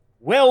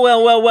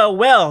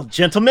Well,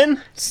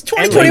 gentlemen. It's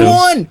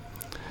 2021.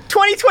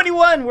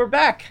 2021, we're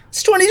back.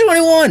 It's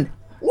 2021.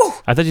 Woo.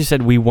 I thought you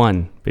said we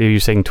won. But you're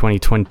saying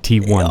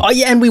 2021. Oh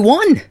yeah, and we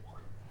won.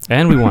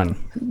 And we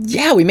won.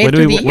 Yeah, we made it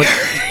through the year.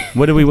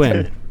 What did we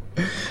win?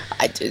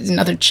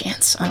 Another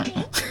chance. I don't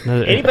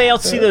know. Anybody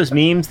else see those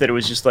memes that it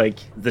was just like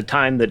the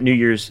time that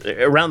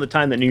around the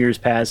time that New Year's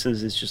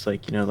passes, it's just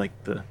like,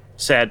 like the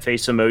sad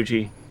face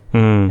emoji.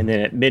 And then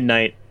at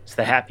midnight, it's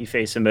the happy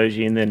face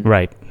emoji. And then,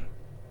 right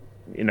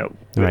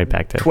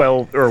back to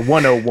 12 or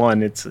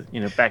 101, it's,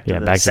 back to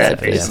the sad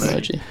face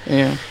emoji.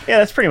 Yeah,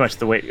 that's pretty much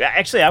the way.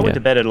 Actually, I went to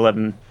bed at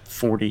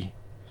 11:40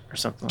 or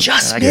something.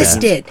 Just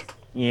missed it.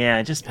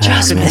 Yeah, just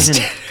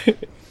missed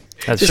it.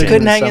 Just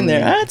couldn't hang in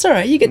there. That's all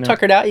right. You get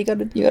tuckered out. You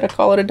gotta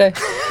call it a day.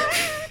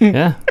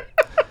 Yeah.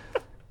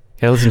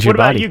 Listen to your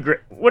body.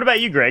 What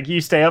about you, Greg?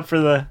 You stay up for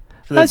the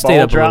I stayed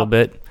up drop? a little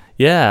bit.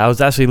 Yeah, I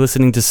was actually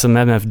listening to some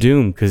MF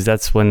Doom because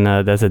that's when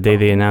that's the day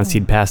they announced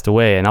he'd passed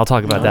away, and I'll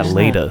talk about that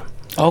later.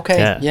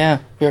 Okay. Yeah.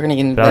 We're gonna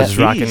get into that. I was just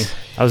rocking.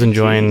 I was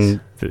enjoying,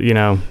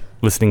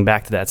 listening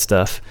back to that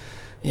stuff.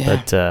 Yeah.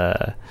 But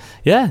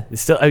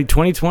it's still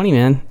 2020,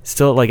 man.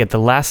 Still like at the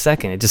last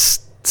second, it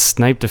just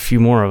sniped a few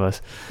more of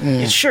us.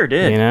 It sure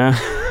did.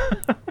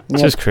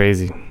 It's just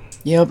crazy.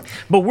 Yep.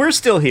 But we're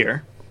still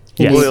here,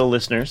 loyal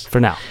listeners. For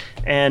now.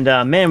 And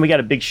man, we got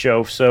a big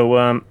show.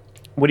 So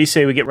what do you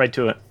say we get right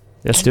to it?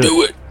 Let's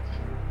do it.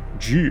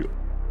 Yeah.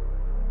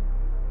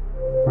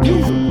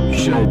 You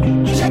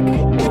should check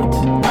it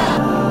out.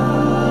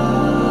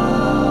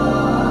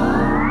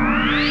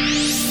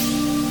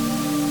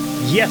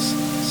 Yes,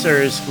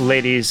 sirs,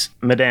 ladies,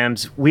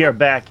 madams, we are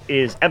back. It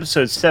is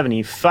episode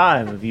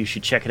 75 of You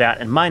Should Check It Out,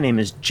 and my name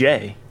is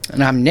Jay.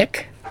 And I'm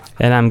Nick.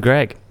 And I'm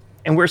Greg.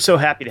 And we're so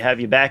happy to have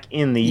you back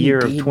in the year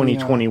of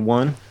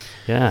 2021.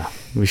 Yeah,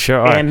 we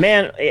sure are. And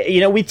man,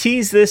 we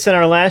teased this in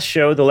our last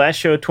show, the last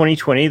show of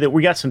 2020, that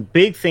we got some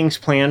big things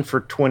planned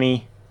for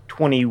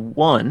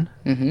 2021.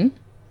 Mm-hmm.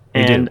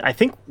 And I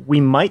think we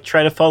might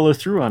try to follow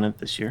through on it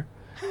this year.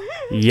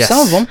 Yes. Some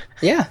of them,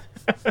 yeah.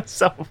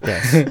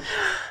 Yes.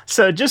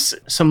 So just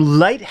some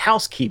light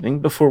housekeeping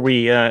before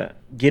we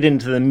get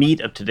into the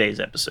meat of today's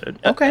episode.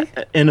 Okay.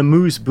 In a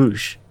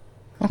amuse-bouche.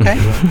 Okay.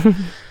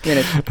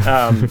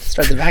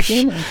 Start the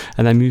vacuum.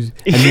 And amuse.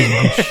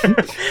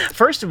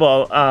 First of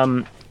all,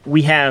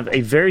 we have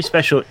a very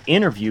special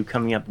interview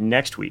coming up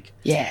next week.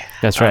 Yeah.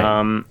 That's right.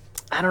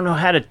 I don't know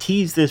how to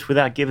tease this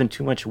without giving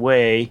too much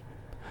away.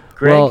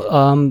 Greg?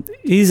 Well,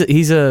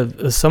 he's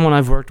someone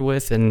I've worked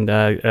with and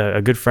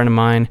a good friend of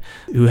mine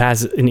who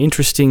has an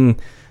interesting.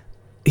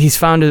 He's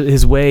found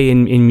his way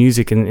in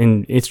music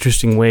in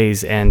interesting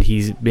ways, and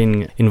he's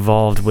been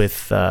involved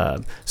with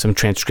some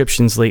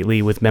transcriptions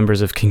lately with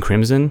members of King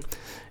Crimson,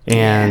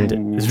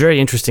 and it's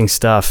very interesting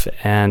stuff,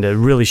 and a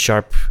really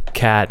sharp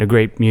cat, a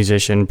great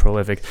musician,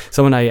 prolific.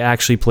 Someone I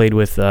actually played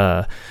with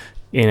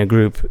in a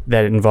group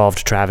that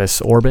involved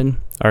Travis Orban,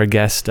 our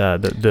guest,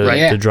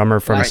 the drummer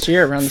from last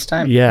year around this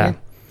time. Yeah,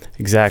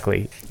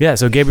 exactly. Yeah,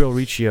 so Gabriel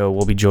Riccio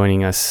will be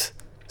joining us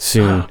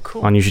soon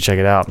on You Should Check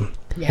It Out.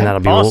 Yeah. And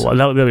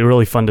that'll be a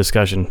really fun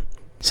discussion.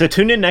 So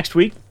tune in next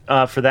week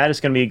for that. It's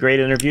going to be a great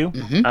interview.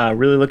 Mm-hmm.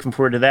 Really looking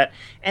forward to that.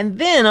 And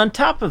then on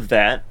top of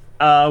that,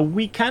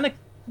 we kind of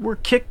were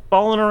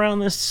kickballing around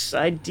this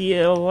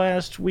idea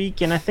last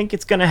week, and I think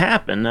it's going to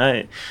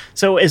happen.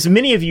 So as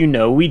many of you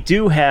know, we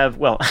do have,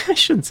 well, I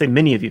shouldn't say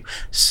many of you.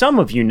 Some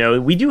of you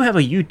know, we do have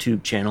a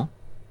YouTube channel.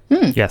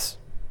 Yes.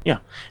 Yeah.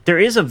 There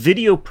is a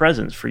video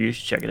presence for You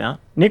Should Check It Out.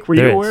 Nick, were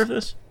you aware of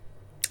this?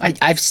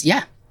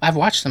 I've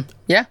watched them.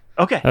 Yeah.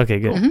 Okay. Okay,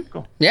 good. Mm-hmm.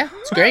 Cool. Yeah,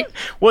 it's great.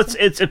 Well,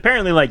 it's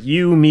apparently like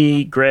you,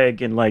 me,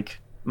 Greg, and like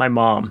my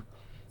mom.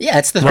 Yeah,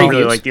 it's the Really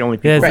reviews. like the only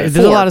people. Yeah, Right,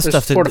 there's a lot of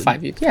stuff. 4 to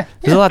 5 views. Yeah.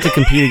 There's a lot to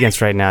compete against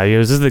right now.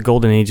 This is the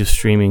golden age of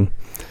streaming.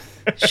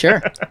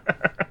 Sure.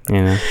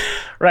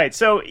 Right.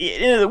 So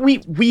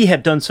we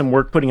have done some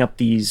work putting up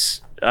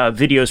these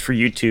videos for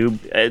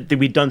YouTube.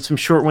 We've done some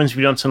short ones.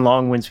 We've done some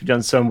long ones. We've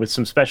done some with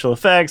some special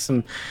effects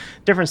and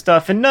different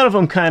stuff. And none of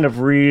them kind of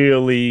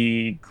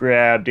really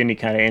grabbed any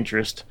kind of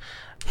interest.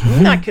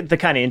 Not the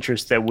kind of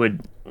interest that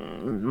would,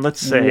 let's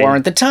say,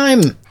 warrant the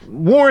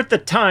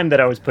time that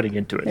I was putting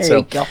into it. There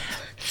you go.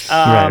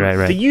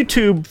 Right. The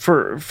YouTube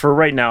for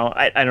right now,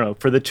 I don't know,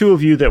 for the two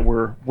of you that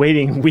were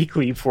waiting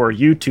weekly for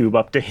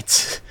YouTube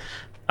updates,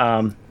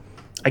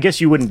 I guess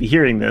you wouldn't be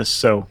hearing this,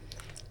 so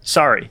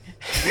sorry.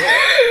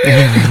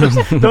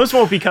 Those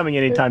won't be coming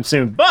anytime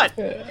soon. But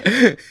in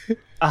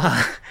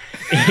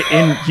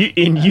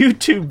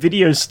YouTube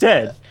video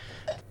stead,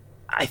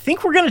 I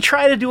think we're going to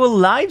try to do a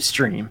live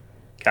stream,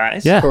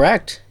 guys. Yeah.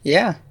 Correct.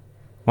 Yeah.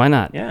 Why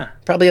not? Yeah.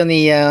 Probably on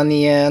the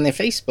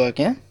Facebook.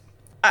 Yeah.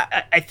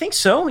 I think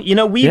so.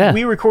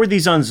 We record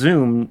these on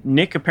Zoom.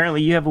 Nick,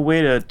 apparently you have a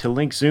way to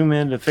link Zoom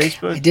into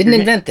Facebook. I didn't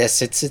invent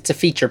this. It's a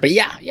feature, but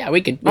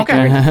we could. We're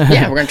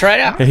gonna try it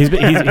out. He's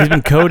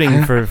been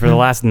coding for the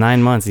last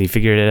 9 months, and he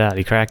figured it out.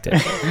 He cracked it.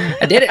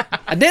 I did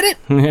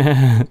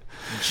it.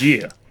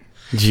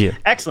 Yeah.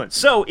 Excellent.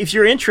 So if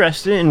you're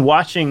interested in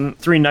watching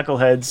three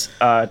knuckleheads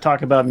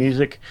talk about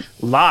music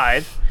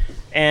live,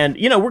 And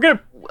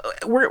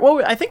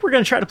I think we're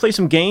gonna try to play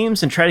some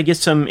games and try to get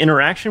some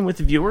interaction with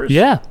the viewers.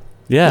 Yeah.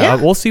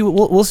 We'll see.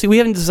 We'll see. We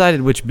haven't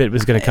decided which bit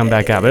was going to come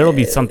back out, but it'll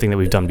be something that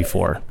we've done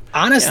before.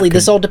 Honestly,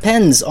 this all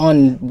depends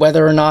on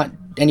whether or not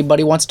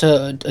anybody wants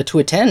to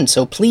attend.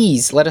 So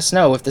please let us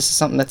know if this is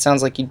something that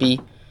sounds like you'd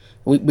be.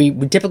 We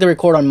typically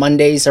record on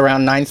Mondays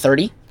around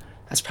 9:30.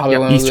 That's probably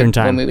when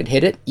we would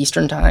hit it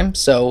Eastern time.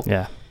 So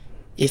yeah,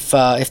 if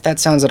that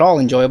sounds at all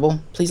enjoyable,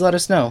 please let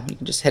us know. You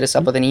can just hit us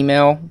up with an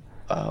email,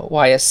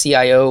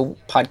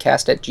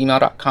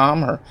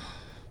 ysciopodcast@gmail.com, or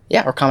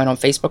comment on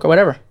Facebook or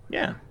whatever.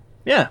 Yeah,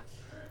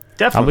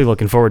 definitely. I'll be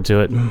looking forward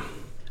to it.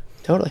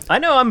 Totally. I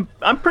know.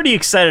 I'm pretty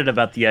excited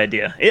about the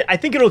idea. I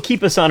think it'll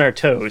keep us on our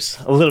toes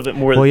a little bit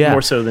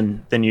more so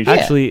than usual.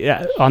 Actually,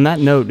 on that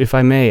note, if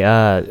I may,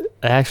 I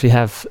actually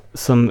have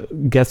some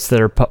guests that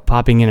are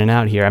popping in and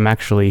out here. I'm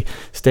actually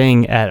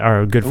staying at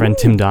our good friend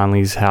Tim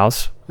Donnelly's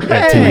house.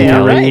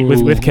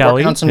 With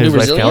Kelly, on some new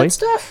Resilient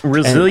stuff.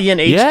 Resilient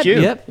HQ.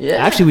 Yep.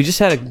 Actually, we just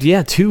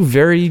had two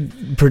very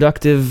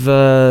productive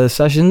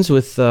sessions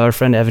with our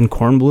friend Evan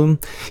Kornblum.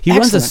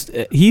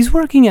 He's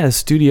working at a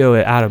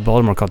studio out of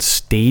Baltimore called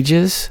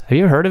Stages. Have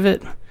you ever heard of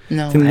it?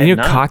 No. It's near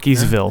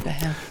Cockeysville.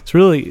 It's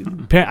really.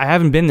 I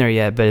haven't been there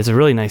yet, but it's a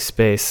really nice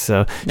space.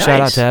 So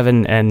shout out to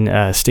Evan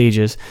and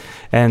Stages,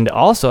 and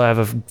also I have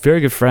a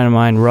very good friend of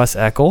mine, Russ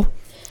Eckel,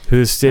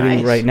 who's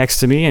sitting right next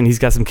to me, and he's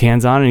got some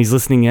cans on, and he's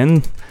listening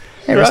in.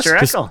 Hey, Russ. Mr.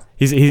 Eckel.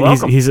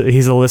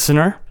 He's a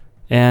listener,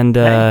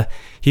 and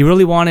he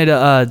really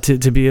wanted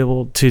to be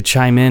able to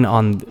chime in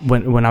on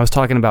when I was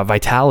talking about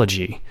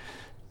Vitalogy.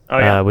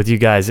 With you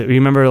guys. You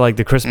remember like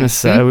the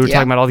Christmas, we were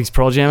talking about all these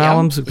Pearl Jam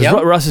albums?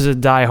 Because Russ is a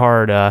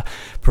diehard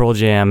Pearl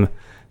Jam.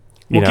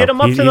 Get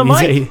him up to the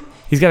mic.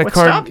 He's got a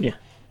card. Stop you?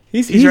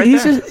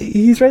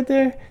 He's right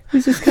there.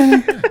 He's just kind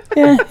of,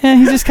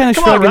 he's just kind of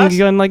shrugging,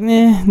 going like,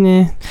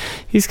 nah.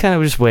 He's kind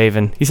of just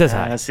waving. He says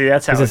hi. See,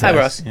 that's how it is. Hi,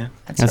 Russ. Yeah.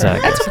 That's how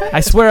it goes. I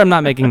swear I'm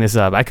not making this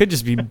up. I could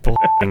just be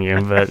bullshitting you,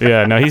 but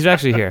no, he's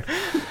actually here.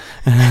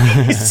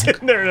 He's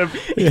sitting there in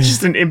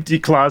just an empty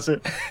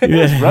closet.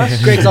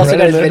 Russ. Greg's also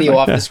got his video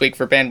off this week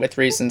for bandwidth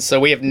reasons,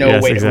 so we have no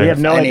way to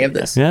have any of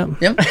this.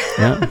 Yep.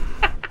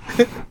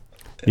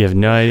 You have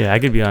no idea. I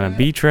could be on a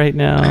beach right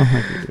now.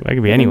 I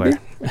could be anywhere.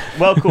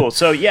 Well, cool.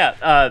 So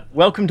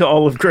welcome to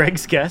all of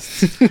Greg's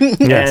guests.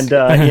 Yes.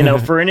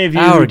 And for any of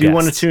you who do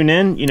want to tune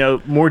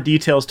in, more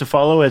details to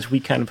follow as we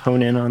kind of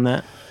hone in on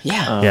that.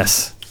 Yeah.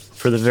 Yes.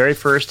 For the very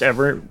first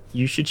ever,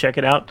 you should check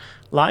it out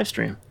live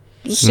stream.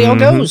 We'll see how it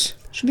goes.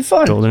 Should be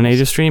fun. Golden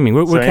age of streaming.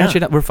 We're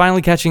catching up. We're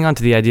finally catching on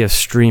to the idea of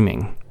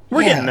streaming.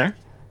 We're getting there.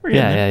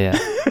 Yeah.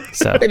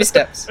 So baby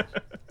steps.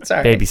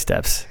 Sorry. Baby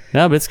steps.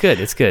 No, but it's good.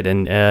 It's good.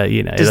 And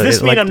does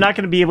this mean I'm not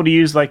going to be able to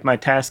use like my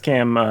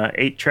Tascam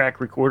 8-track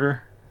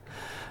recorder?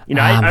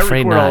 I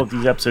record all of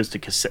these episodes to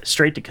cassette,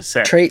 straight to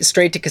cassette.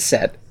 Straight to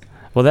cassette.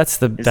 Well, that's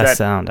the best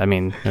sound. I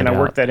mean, can I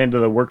work that into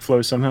the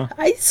workflow somehow?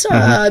 I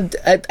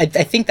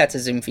think that's a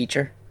Zoom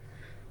feature.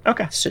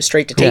 Okay. So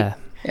straight to tape.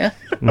 Yeah.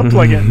 I'll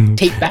plug in.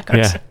 Tape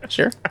backups. Yeah.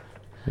 Sure.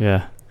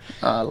 Yeah.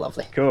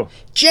 Lovely. Cool.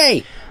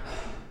 Jay.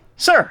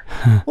 Sir.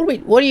 What are we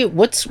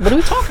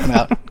talking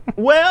about?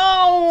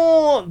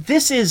 Well,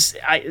 this is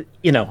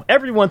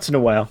every once in a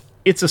while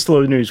it's a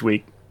slow news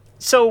week.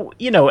 So,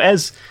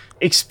 as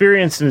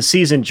experienced and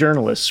seasoned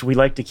journalists, we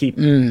like to keep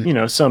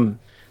some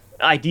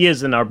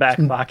ideas in our back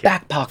pocket.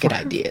 Back pocket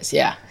ideas.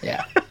 Yeah.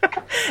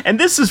 And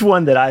this is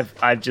one that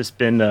I've just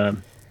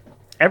been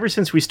ever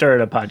since we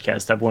started a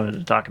podcast, I've wanted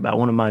to talk about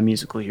one of my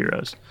musical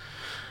heroes.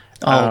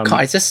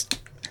 Is this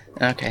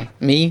okay?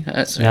 Me?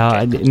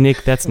 Okay.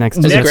 Nick, that's next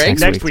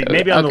week.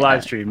 Maybe on the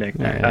live stream, Nick.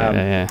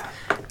 Yeah.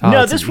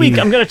 This week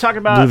I'm going to talk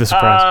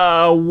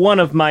about one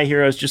of my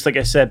heroes, just like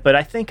I said, but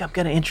I think I'm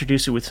going to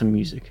introduce it with some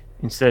music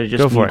instead of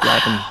just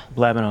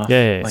blabbing off.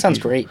 Yeah. Sounds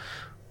great.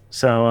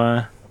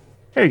 So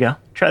here you go.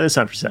 Try this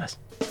on for size.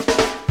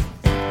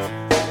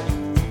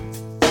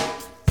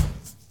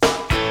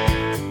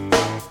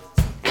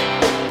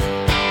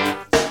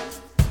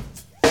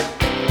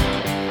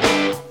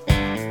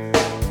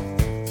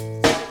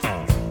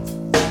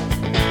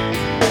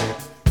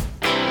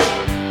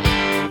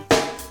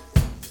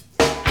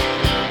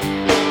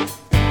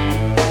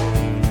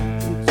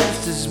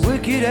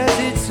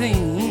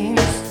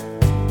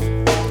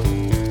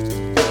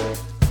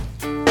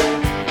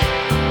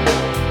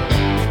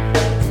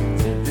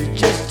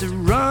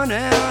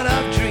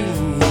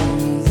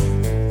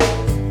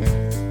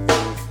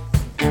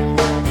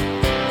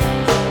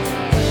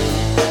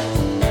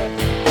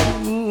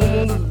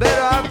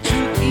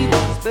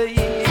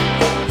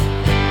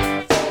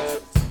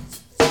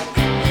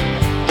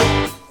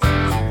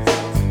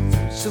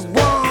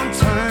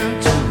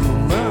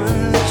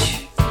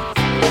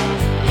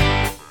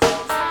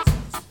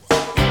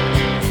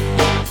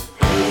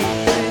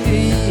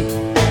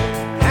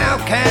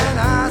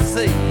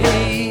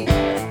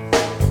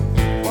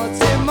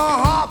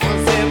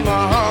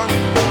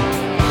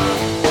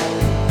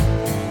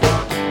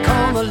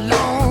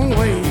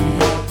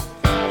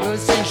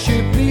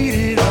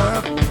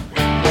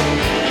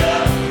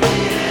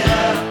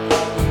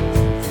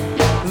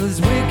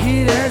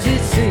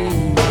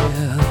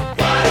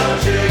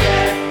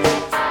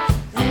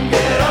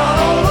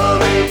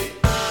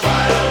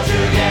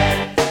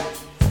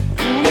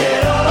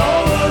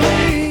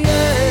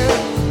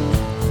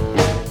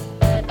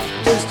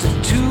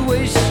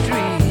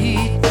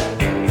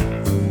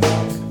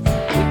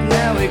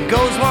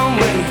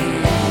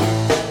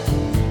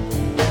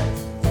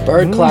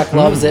 Bird Clock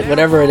loves it,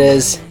 whatever it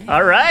is.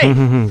 All right.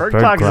 Bird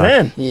Clock's Clock.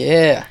 in.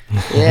 Yeah.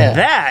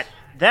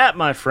 That,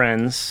 my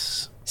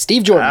friends,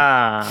 Steve Jordan.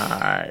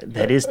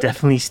 that is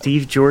definitely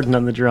Steve Jordan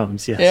on the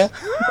drums, yes.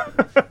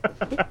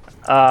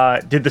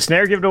 Yeah. Did the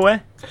snare give it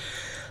away?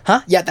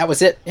 Huh? Yeah, that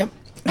was it. Yep.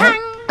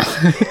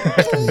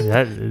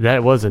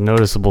 That was a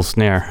noticeable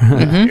snare.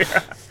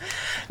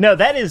 No,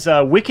 that is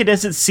Wicked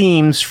As It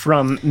Seems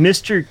from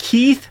Mr.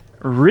 Keith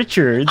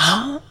Richards'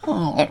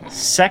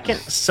 second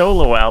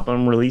solo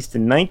album released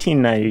in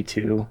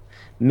 1992.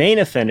 Main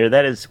Offender,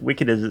 that is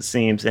Wicked As It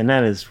Seems, and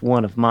that is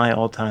one of my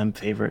all-time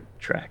favorite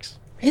tracks.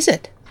 Is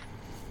it?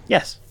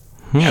 Yes.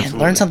 Man,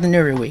 learn something new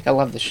every week. I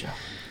love this show.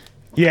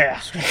 Yeah.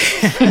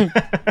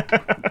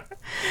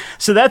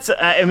 So that's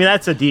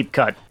a deep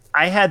cut.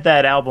 I had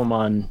that album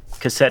on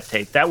cassette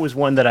tape. That was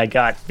one that I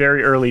got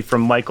very early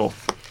from Michael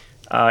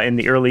in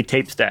the early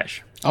tape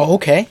stash. Oh,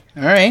 okay.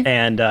 All right.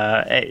 And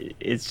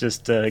it's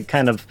just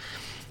kind of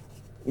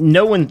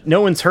no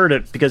one's heard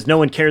it because no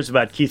one cares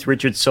about Keith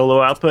Richards'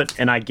 solo output,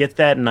 and I get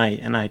that, and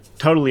I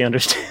totally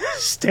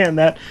understand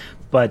that.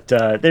 But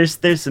there's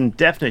some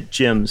definite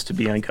gems to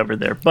be uncovered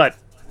there. But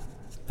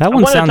that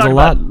one sounds a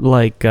lot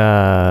like.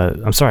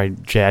 I'm sorry,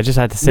 Jay. I just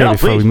had to say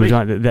before we moved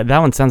on. That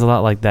one sounds a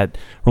lot like that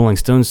Rolling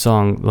Stones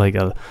song, like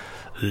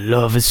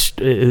 "Love is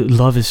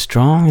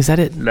Strong." Is that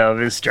it?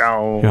 Love is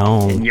strong,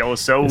 No. and you're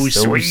so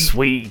Sweet.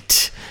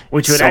 sweet.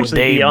 Which would So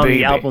actually be on baby.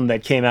 the album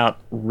that came out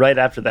right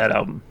after that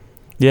album.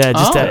 Yeah,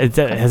 just Oh. it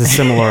has a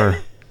similar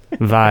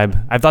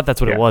vibe. I thought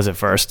that's what Yeah. it was at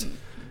first.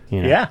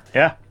 You know?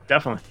 Yeah,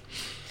 definitely.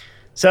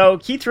 So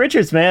Keith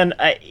Richards, man,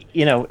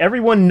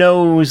 everyone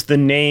knows the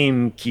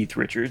name Keith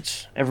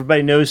Richards.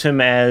 Everybody knows him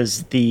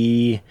as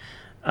the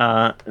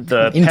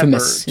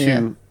Infamous,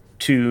 pepper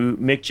to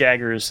Mick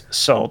Jagger's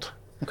Salt.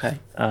 Okay.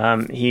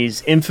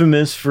 He's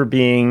infamous for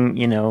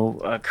being,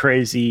 a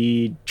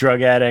crazy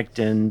drug addict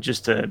and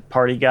just a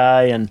party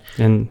guy, and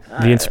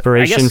The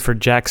inspiration for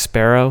Jack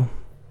Sparrow.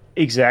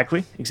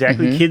 exactly.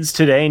 Kids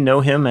today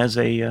know him as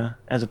a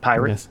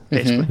pirate, Yes.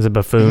 basically, As a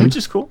buffoon. which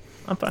is cool.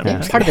 I'm fine with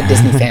It's that. part of the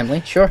Disney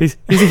family, sure. He's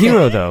a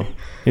hero, though.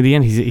 In the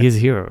end, he's a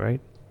hero, right?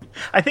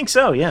 I think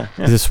so. Yeah.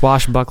 He's a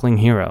swashbuckling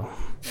hero.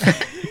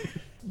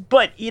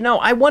 But,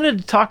 I wanted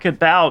to talk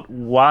about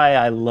why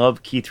I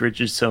love Keith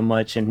Richards so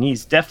much, and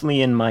he's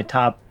definitely in my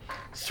top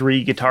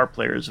 3 guitar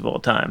players of all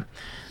time.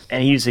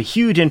 And he's a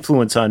huge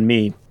influence on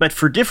me, but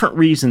for different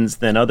reasons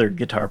than other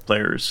guitar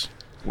players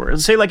were.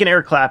 Say like an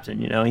Eric Clapton,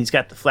 he's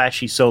got the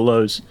flashy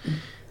solos.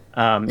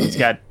 He's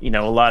got, a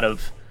lot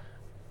of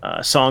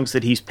songs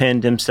that he's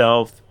penned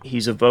himself.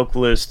 He's a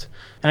vocalist.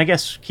 And I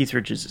guess Keith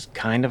Richards is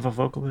kind of a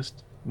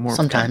vocalist. More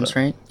Sometimes,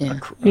 kind of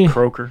right? Yeah. a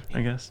croaker,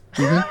 I guess.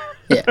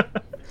 Yeah.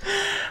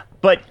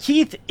 But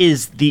Keith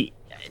is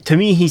to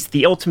me, he's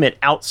the ultimate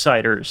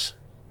outsiders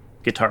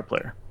guitar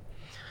player,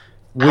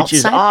 which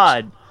is Outsiders?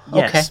 odd.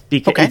 Yes,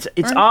 because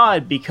it's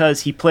odd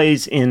because he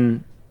plays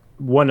in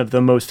one of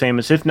the most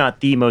famous, if not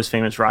the most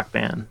famous, rock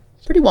band.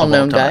 Pretty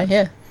well-known guy,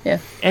 time. yeah.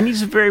 And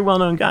he's a very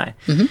well-known guy.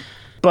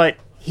 But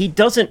he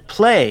doesn't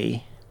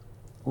play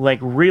like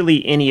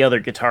really any other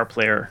guitar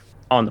player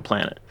on the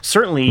planet.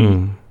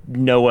 Certainly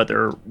no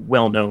other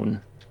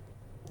well-known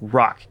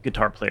rock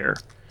guitar player.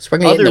 So we're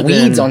going to get in the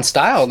Other weeds than- on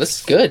style. This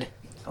is good.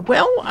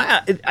 Well,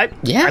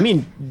 Yeah. I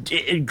mean,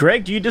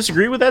 Greg, do you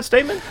disagree with that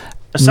statement?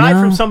 Aside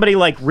No. from somebody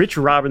like Rich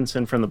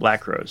Robinson from the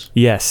Black Crowes,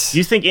 Yes. do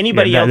you think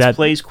anybody Yeah, else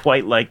plays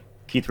quite like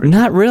Keith Richards?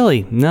 Not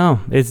really. No,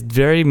 it's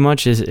very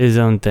much his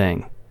own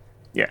thing.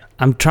 Yeah.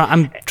 I'm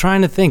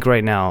trying to think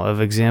right now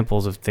of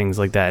examples of things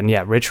like that. And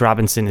yeah, Rich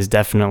Robinson is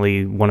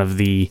definitely one of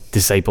the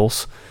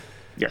disciples.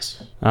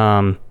 Yes.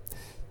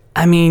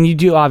 I mean, you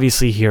do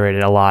obviously hear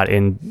it a lot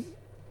in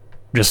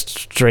just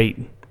straight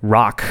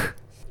rock.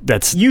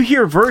 That's You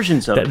hear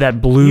versions of it. that You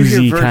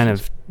bluesy hear kind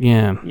versions. of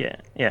yeah.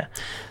 Yeah.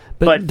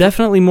 But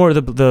definitely more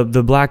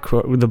the Black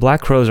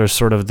Crowes are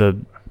sort of the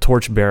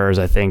torchbearers,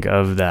 I think,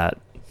 of that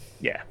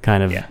Yeah.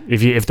 kind of. Yeah.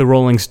 If the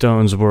Rolling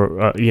Stones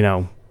were,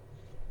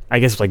 I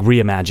guess like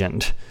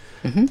reimagined.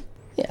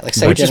 Yeah, like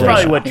second Which is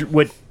generation.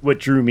 probably what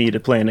drew me to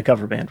play in a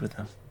cover band with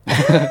them.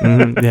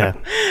 Yeah,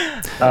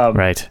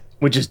 right.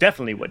 Which is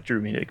definitely what drew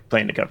me to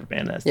play in a cover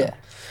band as them. Yeah.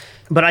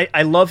 But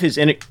I love his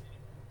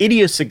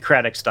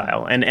idiosyncratic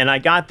style, and I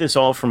got this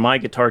all from my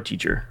guitar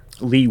teacher,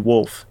 Lee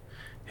Wolf,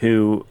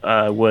 who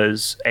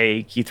was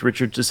a Keith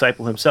Richards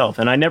disciple himself,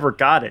 and I never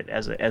got it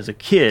as a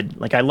kid.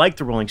 Like, I liked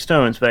the Rolling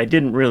Stones, but I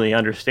didn't really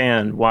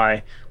understand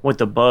what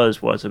the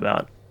buzz was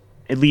about,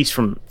 at least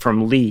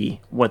from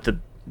Lee, what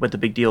the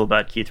big deal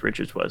about Keith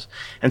Richards was.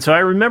 And so I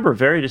remember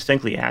very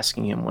distinctly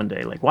asking him one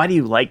day, like, why do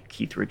you like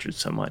Keith Richards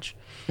so much?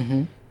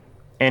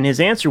 And his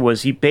answer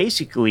was he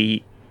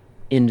basically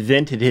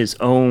invented his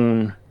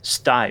own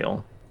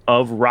style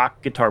of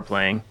rock guitar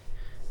playing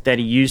that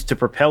he used to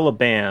propel a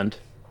band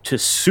to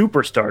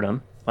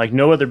superstardom like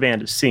no other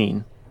band has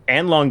seen,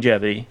 and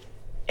longevity,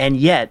 and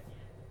yet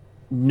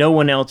no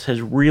one else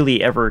has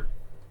really ever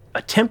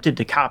attempted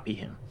to copy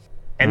him.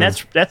 And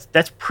that's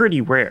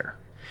pretty rare.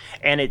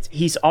 And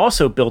he's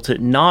also built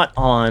it not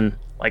on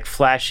like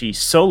flashy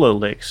solo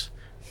licks,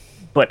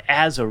 but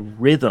as a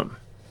rhythm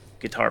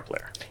guitar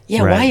player.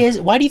 Yeah, Right.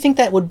 why do you think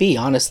that would be,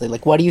 honestly?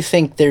 Like, why do you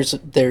think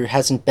there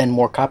hasn't been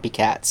more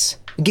copycats?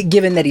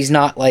 Given that he's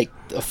not like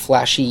a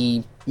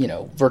flashy,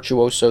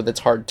 virtuoso that's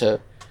hard to,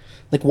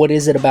 like, what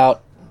is it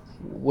about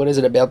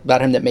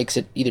him that makes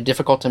it either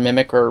difficult to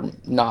mimic or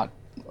not,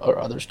 or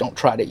others don't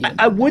try to even?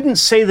 I wouldn't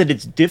say that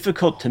it's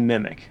difficult to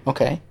mimic.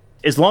 Okay.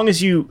 As long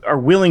as you are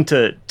willing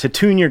to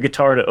tune your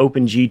guitar to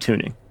open G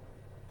tuning,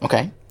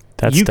 Okay.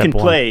 That's you step can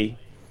one. play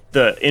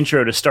the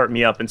intro to Start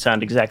Me Up and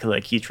sound exactly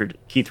like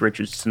Keith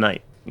Richards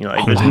Tonight.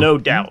 There's no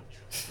doubt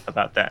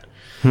about that.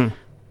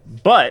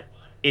 But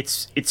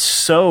it's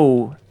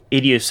so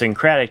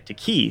idiosyncratic to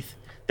Keith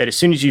that as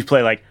soon as you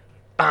play like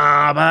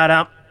ba ba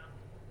da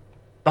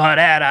ba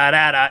da da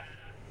da da,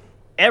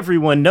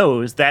 everyone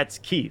knows that's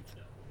Keith.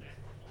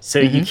 So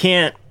you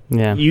can't.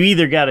 Yeah. You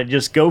either got to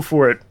just go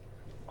for it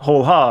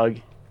whole hog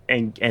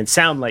and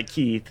sound like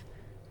Keith,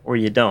 or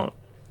you don't.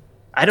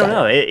 I don't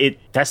know.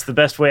 That's the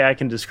best way I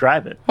can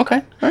describe it.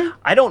 Okay. All right.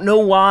 I don't know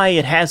why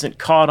it hasn't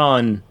caught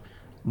on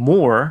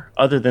more,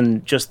 other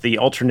than just the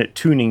alternate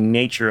tuning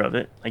nature of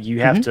it. Like,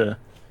 you have to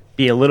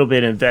be a little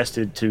bit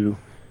invested to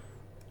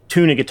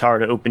tune a guitar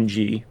to open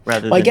G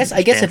rather Well, than.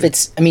 I guess if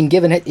it's,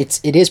 given it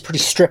is pretty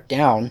stripped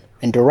down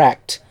and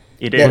direct.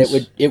 It that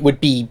is. it would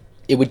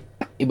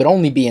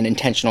only be an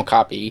intentional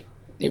copy.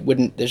 It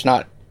wouldn't. There's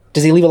not.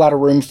 Does he leave a lot of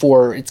room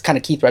for? It's kind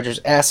of Keith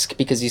Richards-esque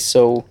because he's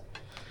so.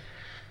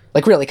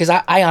 Like, really, because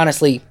I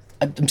honestly,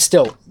 I'm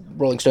still,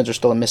 Rolling Stones are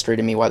still a mystery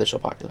to me why they're so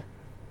popular.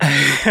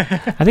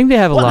 I think they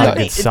have a lot of I good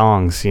think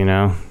songs,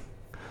 The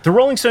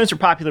Rolling Stones are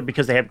popular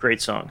because they have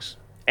great songs.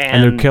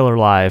 and they're killer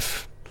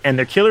live. And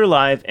they're killer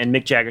live, and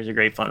Mick Jagger's a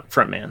great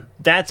frontman.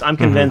 I'm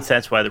convinced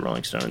that's why the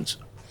Rolling Stones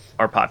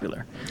are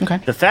popular. Okay.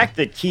 The fact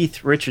that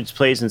Keith Richards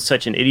plays in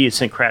such an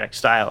idiosyncratic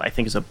style, I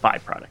think, is a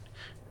byproduct.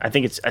 I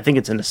think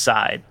it's an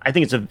aside. I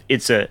think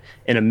it's an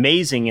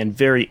amazing and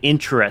very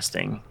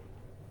interesting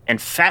and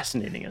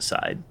fascinating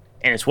aside,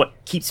 and it's what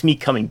keeps me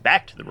coming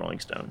back to the Rolling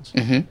Stones.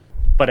 Mm-hmm.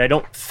 But I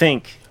don't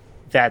think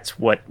that's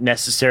what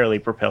necessarily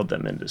propelled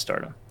them into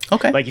stardom.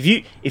 Okay. Like,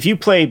 if you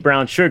played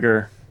Brown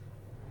Sugar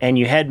and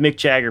you had Mick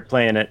Jagger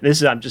playing it,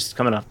 I'm just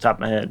coming off the top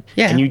of my head,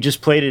 Yeah. and you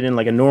just played it in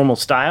like a normal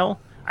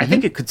style, I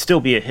think it could still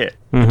be a hit,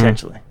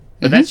 potentially.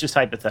 But that's just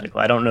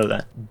hypothetical. I don't know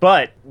that.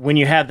 But when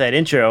you have that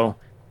intro,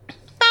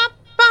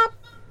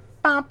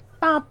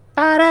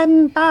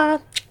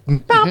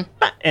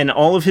 and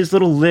all of his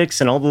little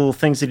licks and all the little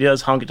things that he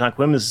does, Honky Tonk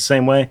Women is the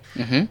same way,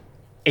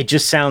 it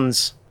just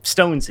sounds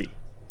Stonesy.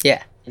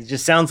 Yeah. It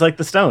just sounds like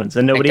the Stones,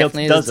 and nobody else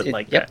definitely does is. it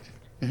like Yep.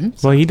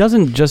 that. Well, he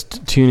doesn't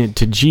just tune it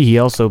to G. He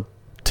also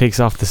takes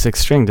off the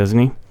sixth string, doesn't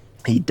he?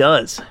 He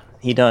does.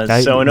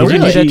 So in did you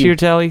do OpenG, that to your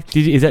telly?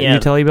 Is that Yeah. your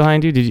telly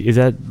behind you? Is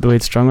that the way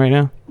it's strung right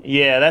now?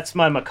 yeah, that's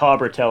my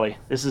macabre telly.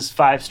 This is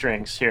 5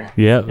 strings here.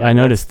 Yeah, I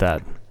noticed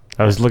that.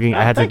 I was looking.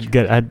 I had to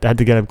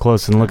get up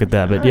close and look at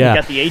that. But yeah, You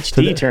got the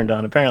HD turned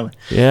on, apparently.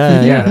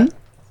 yeah.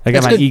 I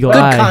got That's my good, eagle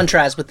good eye.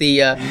 contrast with the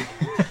Yeah,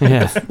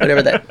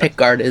 whatever that pick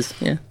guard is.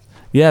 Yeah.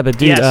 yeah. But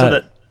dude, Yeah,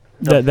 so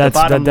the that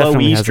bottom low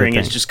definitely E has a string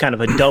is thing. just kind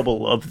of a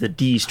double of the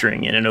D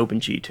string in an open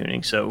G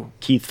tuning. So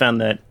Keith found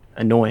that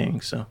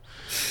annoying. So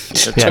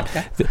Yeah.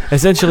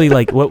 Essentially,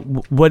 like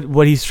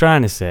what he's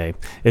trying to say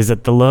is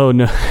that the low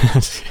no,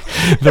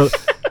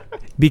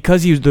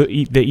 because the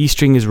E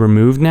string is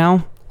removed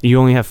now, you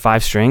only have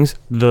 5 strings.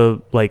 The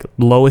like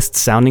lowest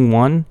sounding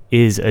one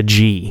is a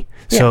G,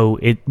 so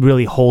it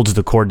really holds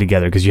the chord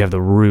together because you have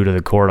the root of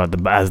the chord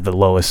as the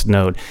lowest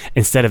note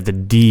instead of the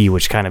D,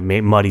 which kind of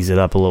muddies it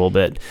up a little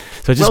bit.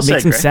 So it just Well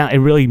makes said, him Gray.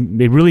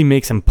 sound. It really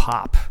makes him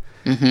pop.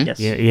 yes.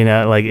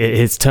 Like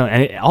his tone,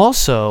 and it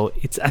also,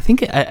 I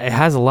think it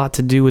has a lot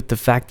to do with the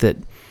fact that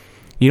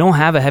you don't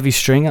have a heavy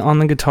string on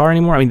the guitar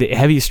anymore. I mean, the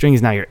heaviest string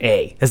is now your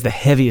A. That's the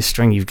heaviest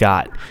string you've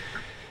got,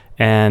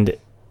 and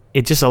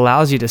it just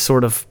allows you to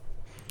sort of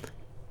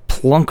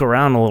plunk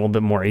around a little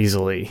bit more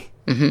easily.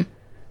 Mm-hmm.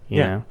 You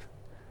know?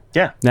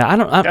 Yeah. Now I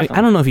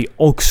don't know if he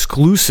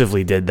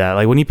exclusively did that.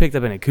 Like when he picked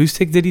up an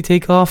acoustic, did he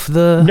take off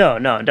the? No,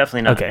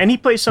 definitely not. Okay. And he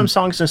plays some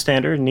songs in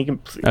standard, and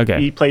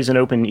he plays an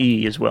open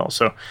E as well.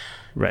 So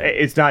Right.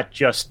 it's not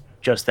just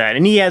that.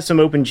 And he has some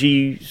open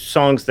G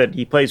songs that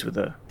he plays with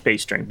a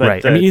bass string. But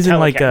Right. I mean, he's in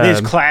like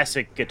his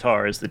classic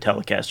guitar is the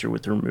Telecaster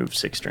with the removed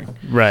 6 string.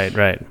 Right.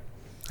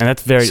 And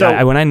that's very.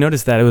 So- When I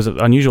noticed that, it was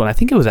unusual. And I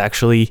think it was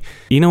actually.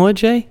 You know what,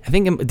 Jay? I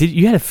think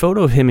you had a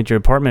photo of him at your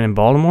apartment in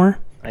Baltimore,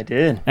 I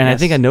did. and I yes.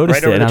 think I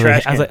noticed right it. over And the I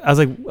trash was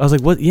can. I was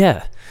like, what?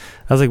 Yeah,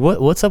 I was like,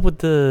 what's up with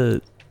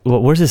the?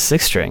 Where's his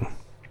 6th string?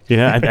 You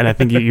know, and I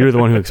think you were the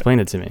one who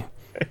explained it to me.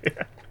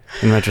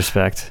 In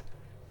retrospect,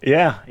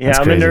 Yeah, That's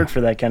I'm crazy. a nerd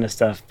for that kind of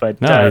stuff. But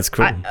No, it's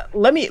cool.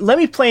 let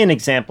me play an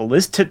example.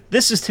 This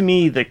is to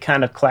me the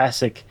kind of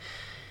classic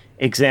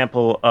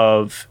example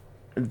of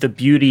the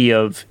beauty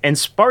of and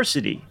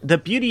sparsity. The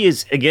beauty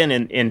is again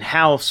in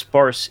how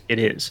sparse it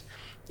is.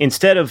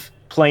 Instead of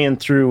playing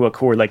through a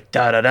chord like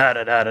da da da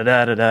da da da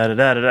da da da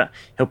da da da,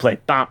 he'll play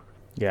bum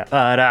yeah,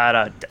 da da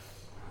da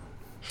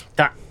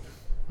da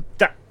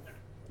da.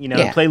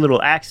 Yeah. play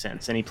little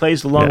accents, and he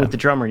plays along Yeah. with the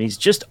drummer, and he's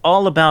just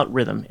all about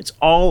rhythm. It's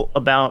all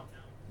about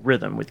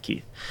rhythm with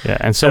Keith. Yeah,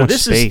 and so much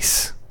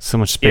space. So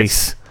much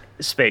space.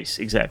 Space,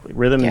 exactly.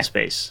 Rhythm Yeah. and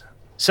space.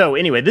 So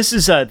anyway, this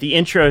is the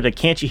intro to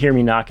Can't You Hear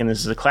Me Knockin'. This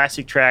is a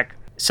classic track.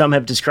 Some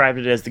have described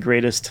it as the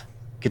greatest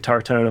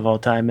guitar tone of all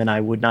time, and I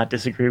would not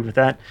disagree with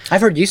that.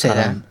 I've heard you say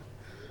that.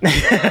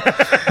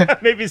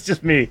 Maybe it's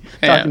just me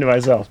talking to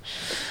myself.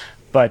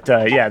 But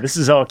yeah, this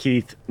is all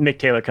Keith. Mick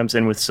Taylor comes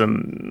in with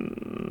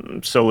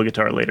some solo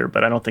guitar later,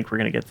 but I don't think we're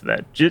going to get to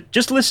that.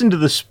 Just listen to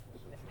this,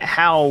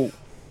 how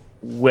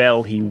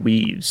well he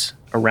weaves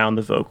around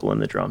the vocal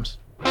and the drums.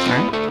 All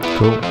right.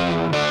 Cool.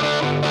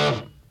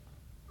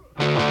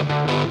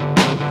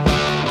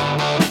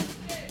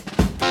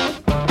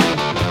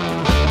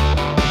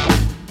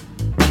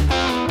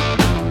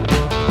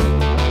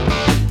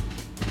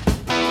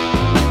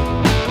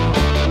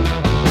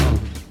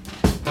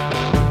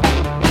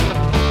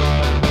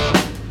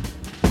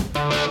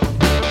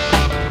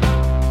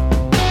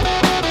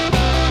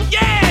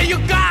 Yeah, you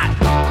got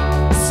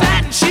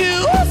satin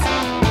shoes.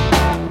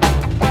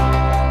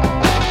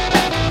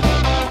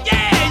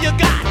 Yeah, you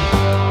got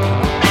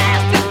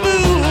nasty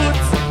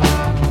boots.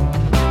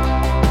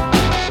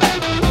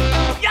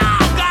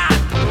 Y'all got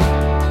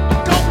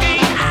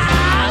cocaine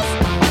eyes.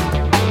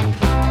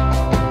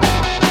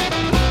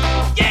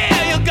 Yeah,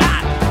 you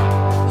got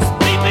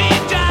sleepy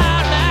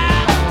Johnny.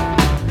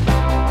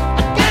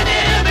 Can you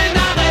hear me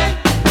knocking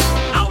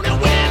on the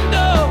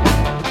window?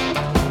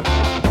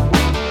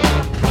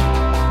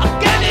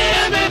 Can you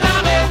hear me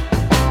knocking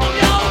on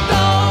your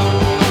door?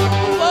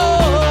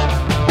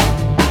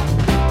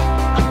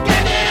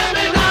 Can you hear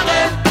me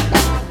knocking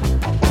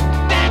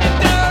down the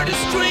dirty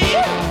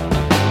street?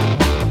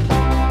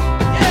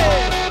 Yeah.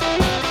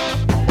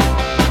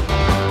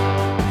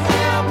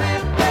 Hear me,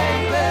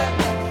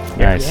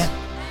 baby. Nice. Yeah.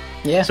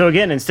 Yeah. So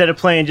again, instead of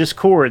playing just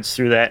chords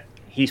through that,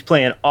 he's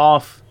playing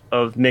off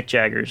of Mick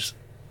Jagger's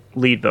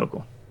lead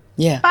vocal.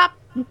 yeah. Bop,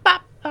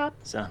 bop, bop.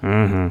 So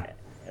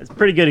it's a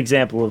pretty good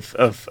example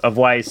of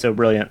why he's so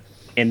brilliant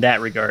in that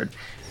regard.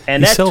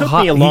 And He's that so took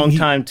hot. me a long He-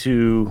 time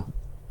to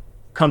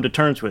come to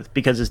terms with,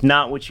 because it's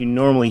not what you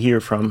normally hear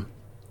from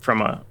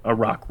a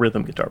rock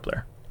rhythm guitar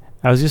player.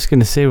 I was just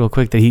gonna say real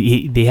quick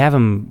that they have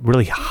him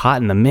really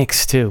hot in the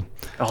mix too.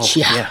 Oh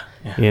Yeah.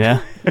 yeah. You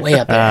know. Way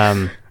up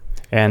there.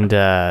 And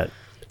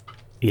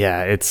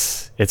yeah,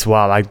 it's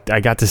wild. I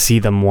got to see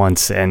them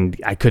once, and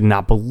I could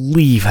not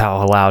believe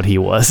how loud he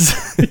was.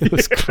 It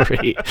was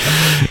great.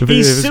 It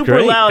He's was super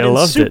great. loud I and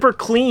loved super it.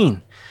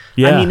 clean.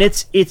 Yeah. I mean,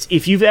 it's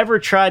if you've ever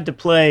tried to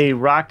play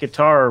rock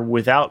guitar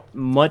without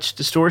much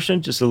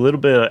distortion, just a little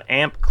bit of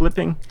amp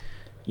clipping,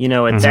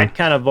 at that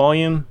kind of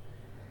volume,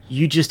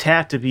 you just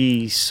have to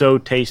be so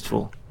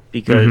tasteful,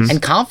 because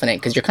and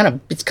confident, because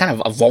it's kind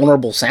of a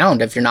vulnerable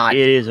sound if you're not.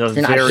 it is a if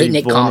you're not very hitting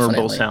it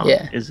vulnerable confidently. sound.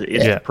 Yeah. Is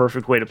Yeah. the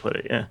perfect way to put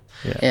it. Yeah.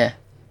 Yeah.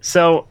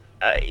 So,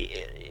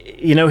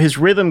 his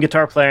rhythm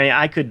guitar playing,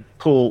 I could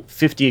pull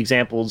 50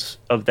 examples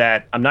of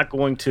that. I'm not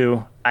going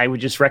to. I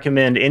would just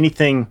recommend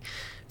anything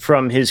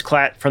from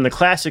from the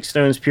classic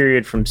Stones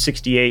period, from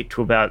 68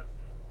 to about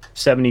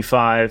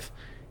 75.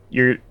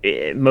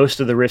 Most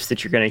of the riffs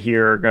that you're going to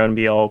hear are going to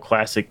be all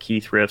classic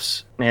Keith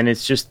riffs, and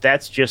that's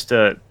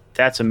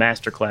a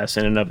masterclass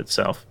in and of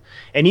itself.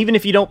 And even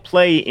if you don't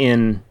play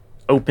in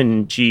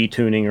open G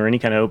tuning or any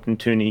kind of open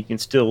tuning, you can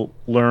still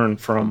learn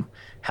from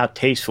how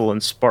tasteful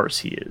and sparse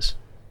he is.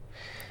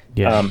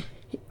 Yeah.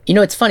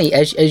 It's funny,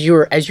 as you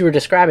were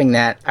describing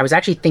that, I was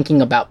actually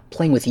thinking about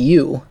playing with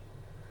you,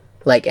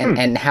 like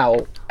and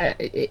how and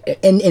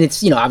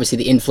it's obviously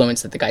the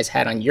influence that the guys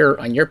had on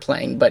your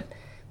playing, but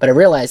I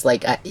realized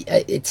like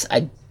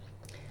I've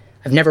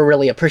never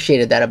really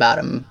appreciated that about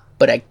him,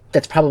 but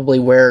that's probably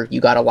where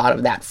you got a lot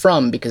of that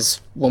from,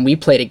 because when we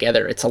play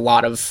together,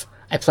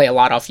 I play a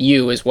lot off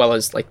you, as well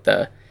as like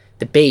the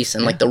bass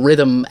and like the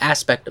rhythm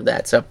aspect of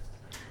that. So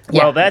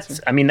Well, that's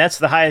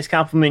the highest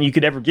compliment you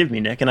could ever give me,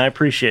 Nick, and I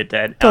appreciate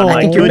that. Oh, On I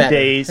my think you're good better.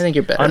 days, I think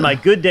you're better. On my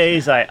good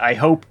days, I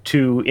hope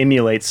to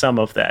emulate some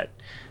of that.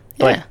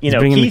 But Yeah.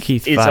 bringing the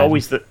Keith Keith is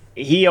vibe.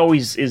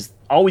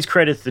 always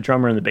credits the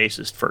drummer and the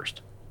bassist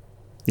first.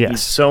 He's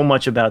yes. so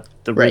much about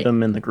the Right.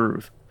 rhythm and the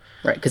groove.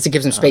 right, because it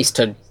gives him space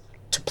to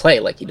play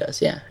like he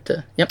does. Yeah.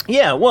 Yep.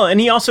 Yeah, well, and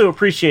he also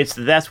appreciates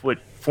that that's what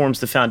forms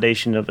the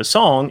foundation of a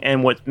song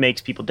and what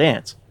makes people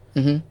dance.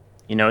 Mm-hmm.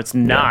 It's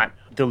not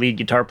the lead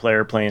guitar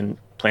player playing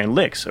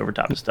licks over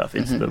top of stuff.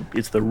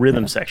 It's the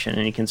rhythm section,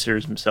 and he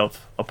considers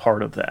himself a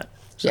part of that.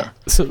 Yeah.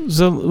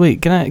 So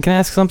wait, can I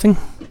ask something?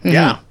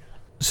 Yeah.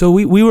 So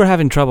we were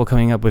having trouble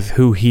coming up with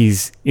who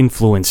he's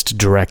influenced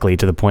directly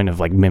to the point of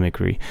like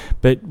mimicry.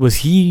 But was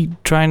he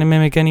trying to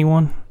mimic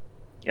anyone?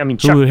 I mean,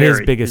 Chuck Who his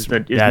Berry biggest-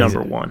 is that is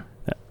number it. one.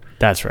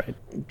 That's right.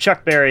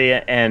 Chuck Berry,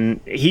 and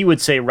he would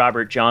say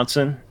Robert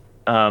Johnson.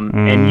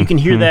 And you can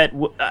hear that.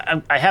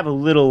 I have a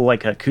little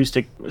like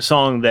acoustic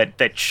song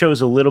that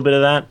shows a little bit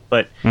of that,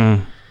 but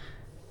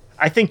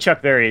I think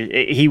Chuck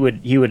Berry, he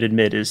would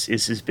admit is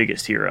his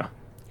biggest hero.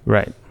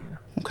 Right.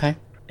 Okay.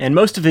 And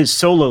most of his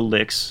solo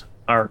licks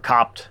are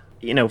copped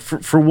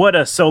for what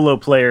a solo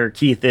player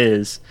Keith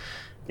is,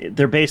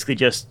 they're basically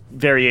just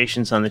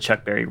variations on the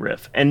Chuck Berry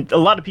riff. And a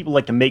lot of people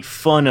like to make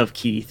fun of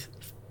Keith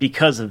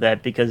because of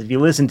that, because if you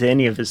listen to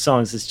any of his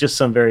songs, it's just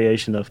some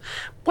variation of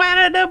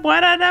Right,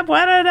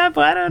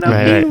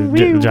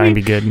 Johnny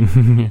Be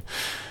Good.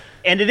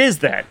 and it is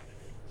that.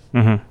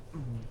 Mm-hmm.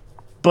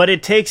 But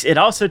it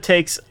also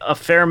takes a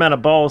fair amount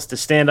of balls to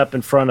stand up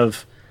in front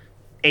of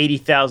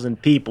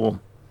 80,000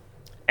 people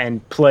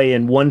and play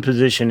in one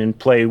position and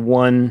play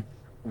one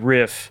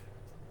riff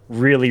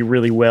really,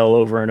 really well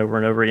over and over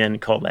and over again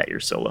and call that your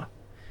solo.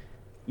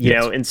 You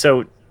know, and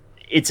so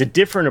it's a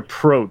different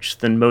approach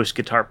than most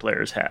guitar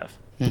players have.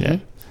 Yeah.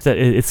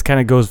 It's kind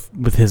of goes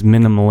with his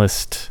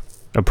minimalist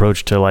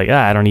approach to like,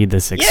 I don't need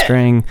this sixth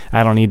string.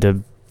 I don't need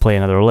to play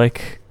another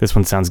lick. This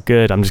one sounds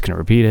good. I'm just going to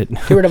repeat it.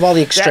 Get rid of all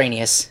the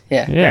extraneous.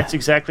 That's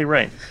exactly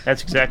right.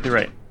 That's exactly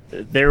right.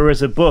 There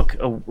was a book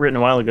written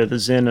a while ago, The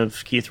Zen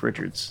of Keith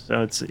Richards.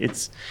 So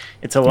it's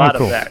a lot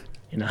of that,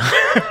 you know.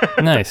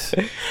 Nice.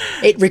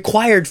 It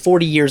required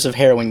 40 years of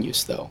heroin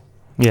use, though.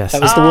 Yes.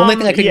 That was the only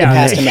thing I couldn't get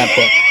past in that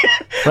book.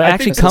 Well, it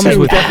actually comes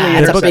with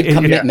it's a big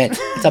commitment.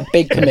 It's a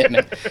big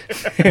commitment.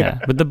 Yeah,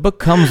 but the book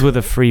comes with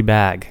a free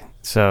bag,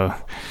 so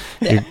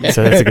that's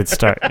a good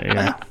start.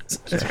 Yeah.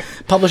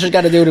 Publishers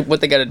got to do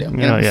what they got to do.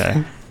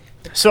 Yeah.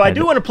 So I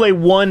do want to play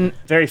one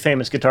very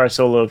famous guitar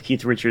solo of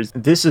Keith Richards.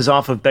 This is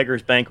off of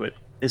Beggar's Banquet.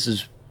 This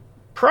is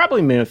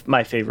probably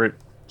my favorite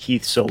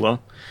Keith solo.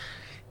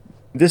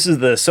 This is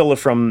the solo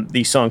from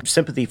the song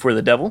Sympathy for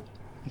the Devil.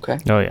 Okay.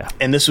 Oh, yeah.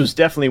 And this was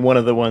definitely one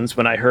of the ones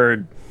when I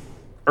heard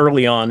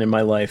early on in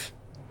my life.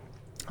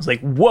 I was like,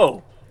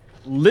 whoa,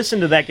 listen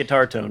to that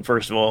guitar tone,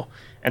 first of all.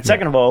 And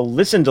second of all,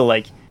 listen to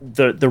like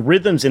the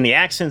rhythms and the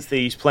accents that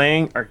he's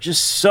playing are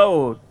just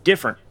so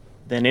different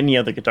than any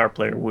other guitar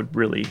player would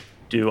really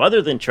do,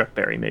 other than Chuck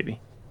Berry, maybe.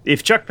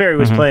 If Chuck Berry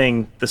was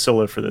playing the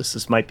solo for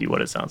this might be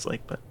what it sounds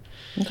like. But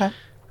okay.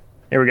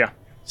 Here we go.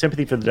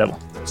 Sympathy for the Devil.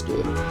 Let's do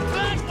it.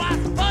 But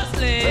what's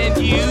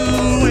puzzling you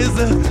is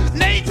the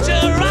nature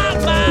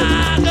of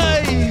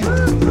my game.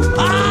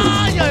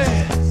 Ah,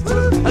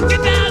 yeah.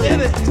 Get down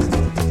in it.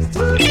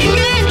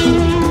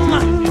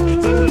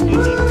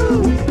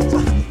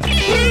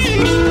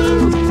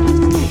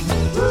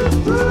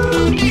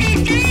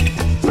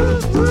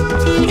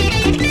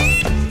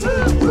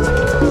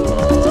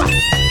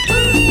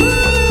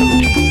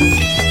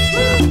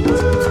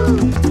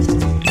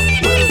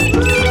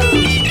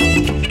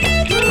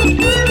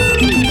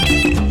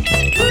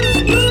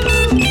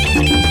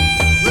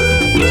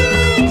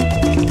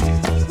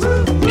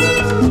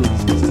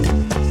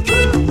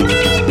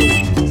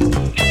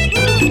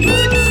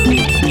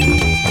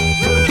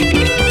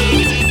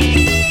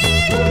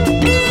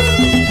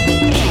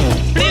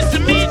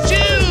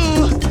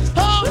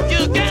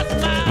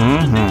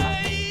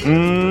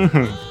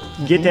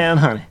 Get down,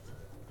 honey.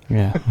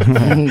 Yeah.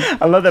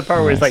 I love that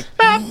part where it's like,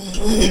 bop,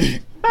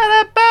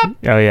 ba-da-bop,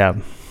 Oh, yeah.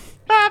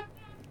 bop,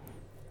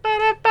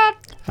 ba-da-bop.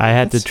 I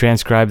had to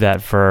transcribe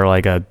that for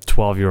like a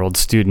 12-year-old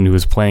student who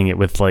was playing it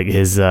with like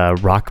his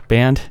rock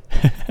band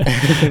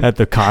at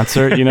the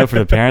concert, for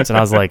the parents. And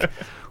I was like,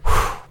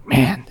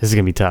 man, this is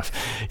going to be tough.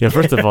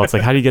 First of all, it's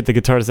like, how do you get the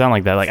guitar to sound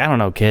like that? Like, I don't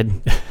know, kid.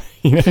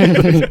 I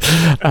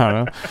don't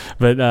know.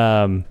 But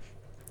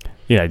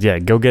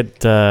go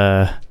get,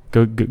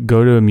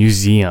 go to a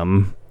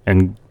museum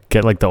and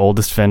get like the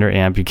oldest Fender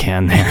amp you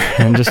can there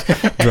and just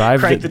drive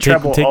Crank the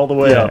treble all the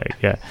way up.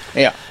 Yeah.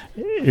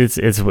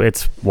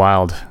 It's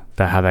wild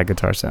how that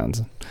guitar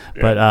sounds.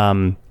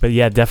 But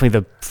yeah,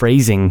 definitely the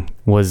phrasing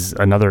was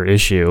another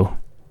issue,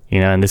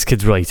 and this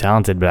kid's really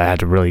talented, but I had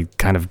to really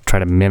kind of try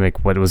to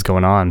mimic what was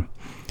going on.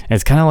 And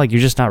it's kind of like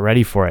you're just not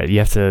ready for it. You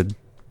have to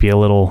be a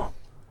little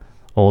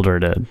older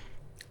to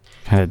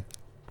kind of.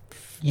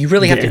 You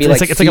really have to be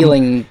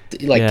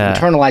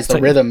internalize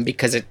the rhythm,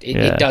 because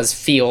it does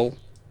feel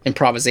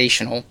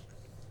improvisational.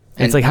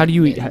 It's like, how do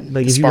you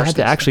if you had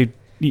to actually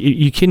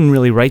you couldn't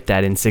really write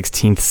that in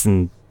sixteenths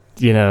and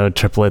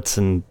triplets,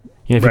 and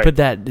if you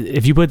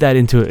put that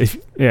into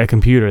a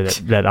computer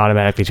that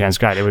automatically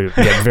transcribed, it would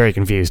get very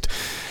confused.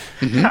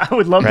 I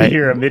would love to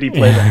hear a MIDI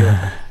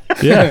playback.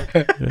 Yeah,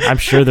 I'm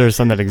sure there's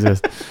some that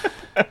exist.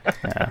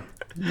 Yeah.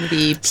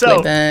 MIDI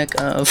playback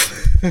of.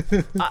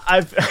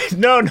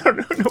 No,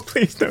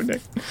 please, no, Nick.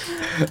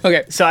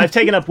 Okay. So I've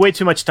taken up way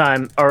too much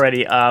time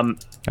already. I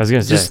was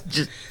gonna say.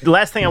 Just the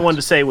last thing I wanted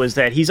to say was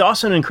that he's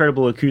also an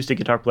incredible acoustic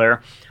guitar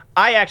player.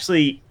 I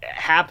actually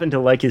happen to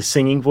like his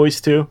singing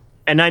voice too,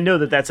 and I know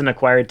that that's an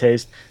acquired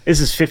taste. This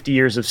is 50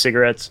 years of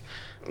cigarettes,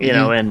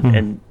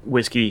 and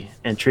whiskey,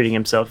 and treating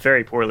himself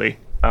very poorly.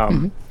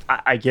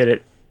 I get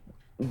it,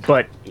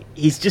 but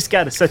he's just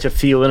got such a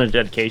feel and a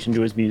dedication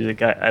to his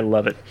music. I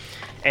love it.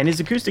 And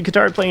his acoustic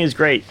guitar playing is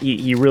great.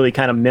 He really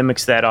kind of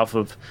mimics that off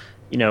of,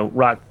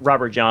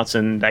 Robert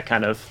Johnson, that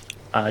kind of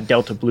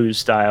Delta blues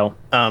style.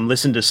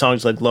 Listen to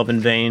songs like Love in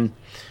Vain.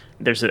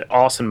 There's an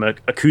awesome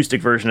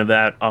acoustic version of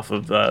that off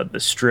of the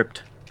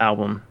Stripped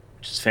album,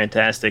 which is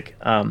fantastic.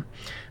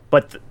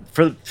 But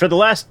for the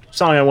last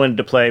song I wanted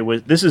to play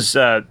this is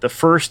the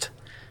first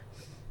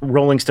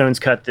Rolling Stones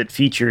cut that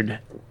featured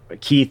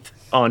Keith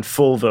on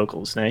full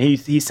vocals. Now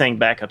he sang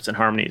backups and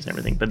harmonies and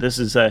everything, but this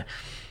is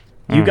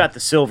You Got the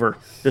Silver.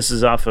 This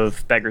is off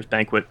of Beggar's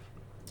Banquet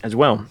as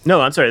well.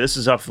 No, I'm sorry, this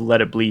is off of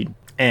Let It Bleed,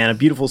 and a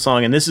beautiful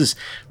song. And this is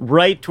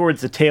right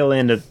towards the tail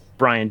end of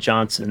Brian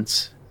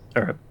Jones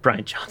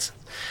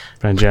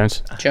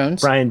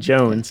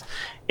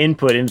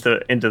input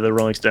into the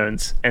Rolling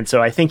Stones, and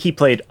so I think he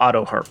played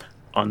auto harp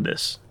on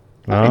this,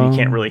 and you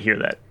can't really hear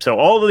that. So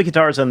all of the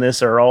guitars on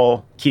this are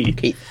all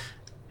Keith.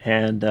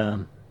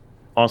 And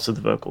also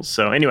the vocals.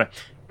 So anyway,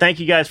 thank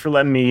you guys for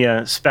letting me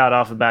spout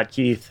off about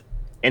Keith.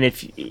 And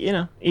if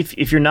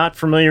you're not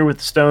familiar with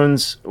the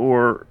Stones,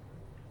 or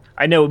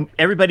I know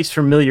everybody's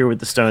familiar with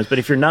the Stones, but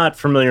if you're not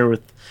familiar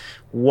with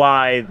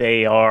why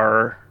they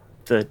are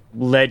the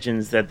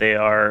legends that they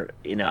are,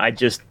 I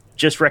just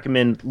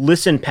recommend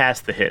listen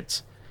past the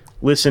hits.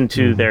 Listen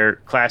to their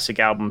classic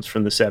albums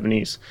from the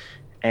 70s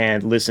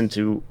and listen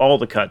to all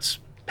the cuts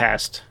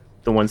past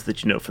the ones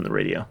that you know from the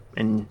radio,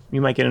 and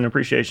you might get an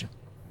appreciation.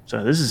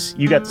 So this is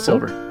You Got the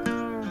Silver.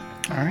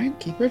 All right,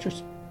 Keith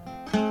Richards.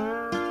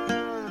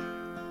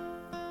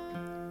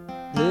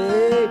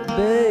 Hey,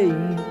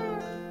 babe,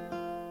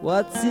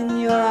 what's in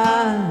your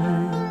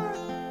eyes?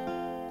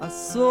 I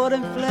saw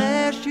them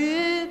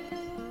flashing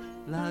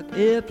like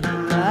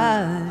airplane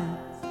lights.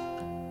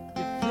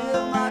 You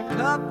fill my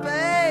cup,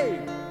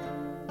 babe,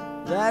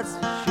 that's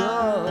for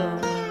sure.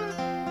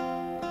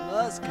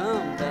 Must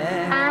come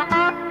back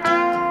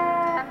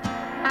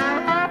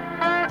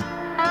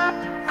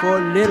for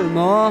a little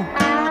more.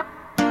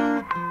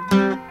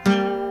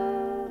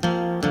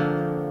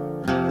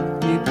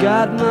 You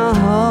got my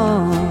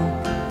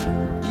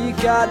heart, you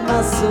got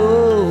my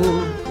soul,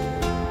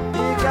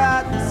 you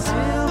got the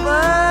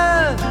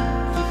silver,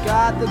 you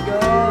got the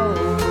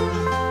gold,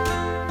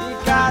 you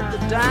got the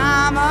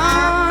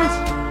diamonds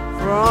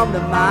from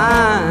the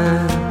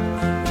mine.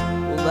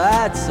 Well,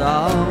 that's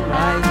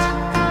alright.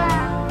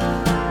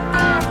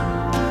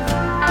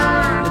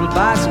 It'll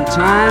buy some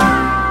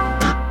time.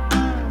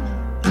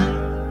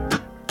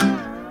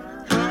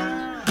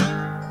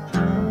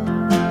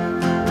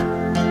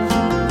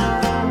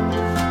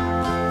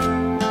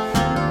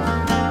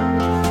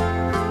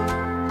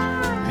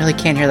 Really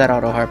can't hear that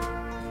auto harp.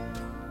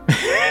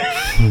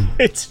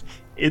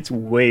 It's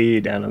way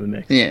down on the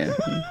mix. Yeah.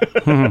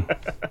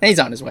 He's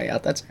on his way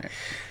out. That's all right.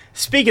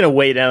 Speaking of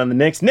way down on the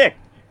mix, Nick.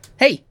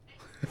 Hey.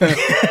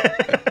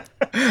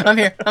 I'm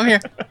here.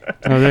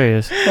 Oh, there he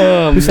is.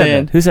 Oh, Who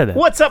said that?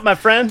 What's up, my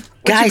friend?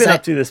 What Guys, you been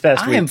up to this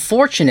past week? I am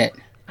fortunate.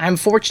 I'm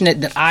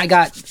fortunate that I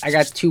got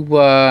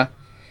to.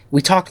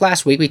 We talked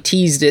last week. We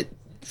teased it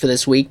for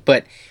this week,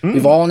 but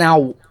we've all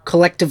now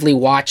collectively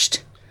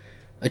watched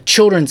a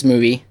children's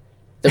movie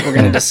that we're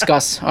going to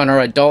discuss on our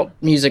adult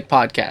music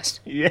podcast.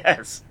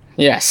 Yes.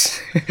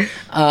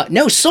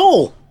 No,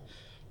 Soul.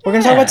 We're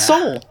going to talk about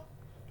Soul.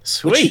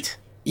 Sweet.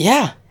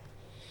 Yeah.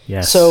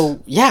 Yes.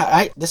 So,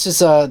 yeah, this is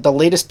the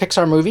latest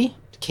Pixar movie.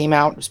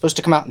 It was supposed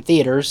to come out in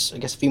theaters, I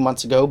guess, a few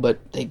months ago, but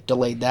they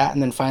delayed that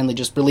and then finally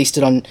just released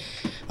it on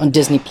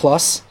Disney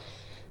Plus.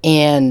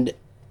 And,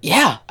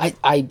 yeah,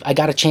 I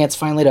got a chance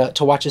finally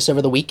to watch this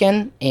over the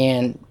weekend,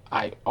 and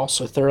I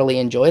also thoroughly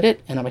enjoyed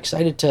it, and I'm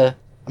excited to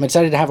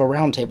have a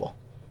roundtable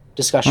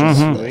discussion of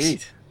this.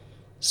 Sweet.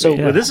 So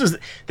Well,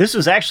 this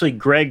was actually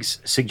Greg's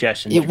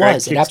suggestion. It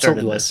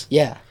absolutely was.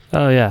 Yeah.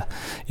 Oh yeah.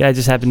 I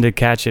just happened to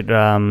catch it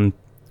when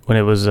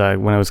it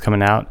was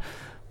coming out.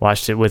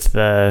 Watched it with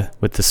the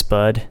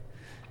Spud,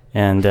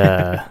 and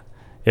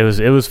it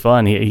was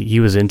fun. He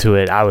was into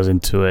it. I was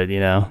into it.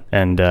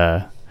 And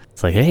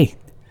it's like, hey,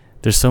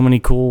 there's so many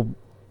cool.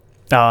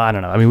 Oh, I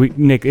don't know. I mean,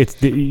 Nick,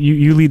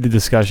 you lead the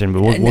discussion,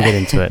 but we'll get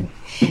into it.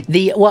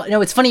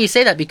 It's funny you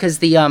say that because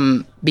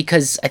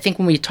because I think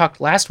when we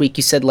talked last week,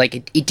 you said like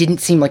it didn't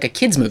seem like a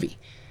kids movie.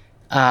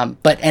 I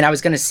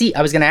was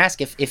gonna ask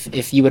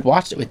if you had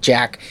watched it with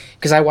Jack,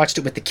 because I watched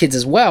it with the kids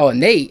as well,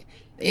 and they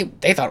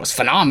thought it was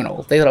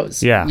phenomenal. They thought it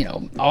was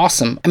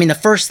awesome. I mean, the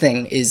first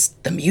thing is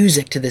the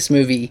music to this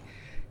movie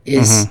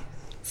is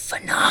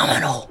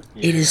phenomenal.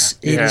 Yeah. It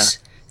is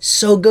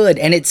so good,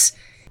 and it's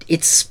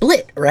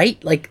split,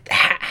 right? Like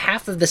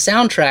half of the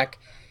soundtrack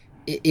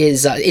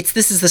is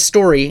this is the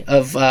story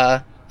of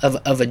a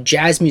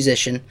jazz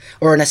musician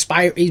or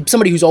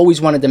somebody who's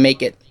always wanted to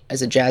make it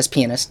as a jazz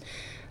pianist,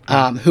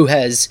 who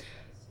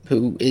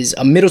is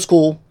a middle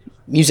school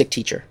music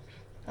teacher,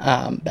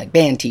 like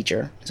band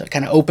teacher. So it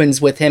kind of opens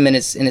with him in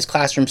his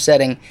classroom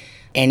setting,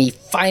 and he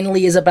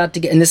finally is about to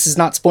get. And this is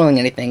not spoiling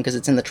anything because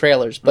it's in the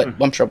trailers, but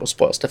I'm sure we'll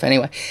spoil stuff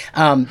anyway.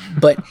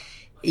 But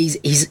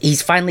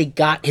he's finally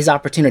got his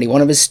opportunity.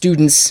 One of his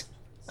students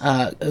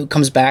who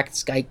comes back,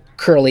 this guy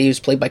Curly, who's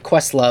played by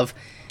Questlove,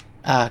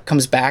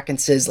 comes back and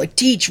says, like,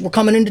 "Teach, we're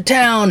coming into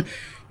town.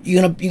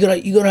 You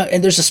gonna,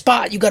 and there's a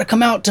spot. You gotta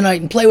come out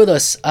tonight and play with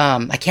us."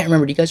 I can't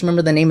remember. Do you guys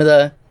remember the name of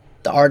the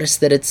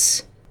artist that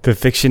it's? The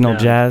fictional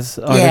jazz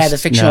artist? Yeah, the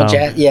fictional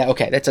jazz. Yeah,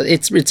 okay,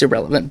 it's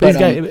irrelevant. But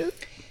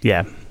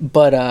yeah.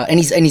 But and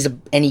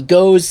he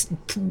goes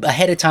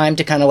ahead of time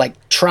to kind of like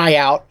try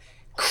out,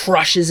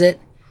 crushes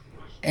it,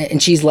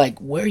 And she's like,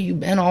 where you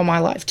been all my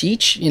life,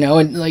 Teach? You know,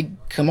 and like,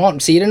 come on,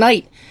 see you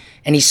tonight.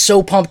 And he's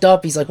so pumped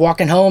up. He's like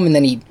walking home, and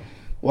then he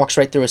walks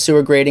right through a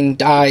sewer grating,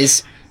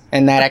 dies,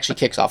 and that actually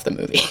kicks off the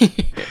movie.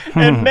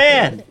 And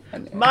man,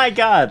 my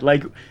God,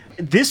 like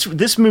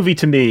this movie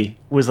to me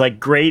was like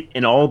great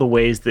in all the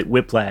ways that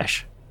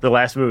Whiplash, the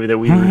last movie that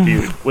we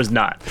reviewed, was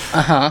not.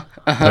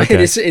 Okay.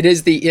 It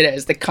is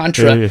the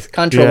contra Yeah.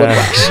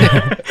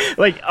 Whiplash.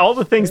 Like all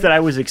the things that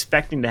I was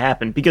expecting to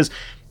happen, because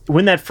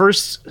when that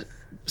first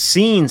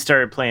scene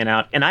started playing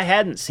out, and I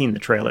hadn't seen the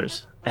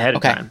trailers ahead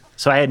of time,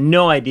 so I had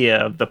no idea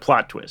of the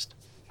plot twist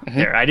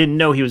there. I didn't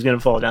know he was going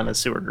to fall down the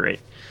sewer grate.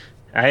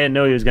 I didn't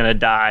know he was going to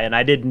die, and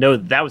I didn't know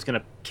that was going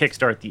to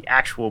kickstart the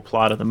actual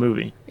plot of the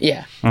movie.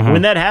 Yeah.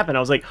 When that happened,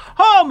 I was like,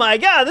 "Oh my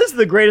God, this is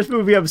the greatest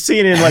movie I've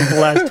seen in like the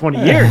last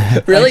 20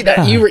 years." Really?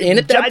 That you were in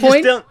at that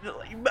point?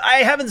 I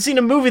haven't seen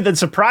a movie that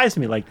surprised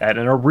me like that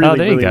in a really,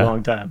 there you really go.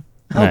 long time.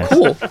 Oh, Nice.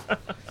 cool.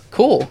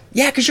 Cool.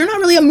 Yeah, because you're not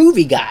really a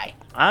movie guy.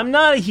 I'm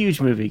not a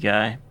huge movie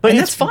guy, but And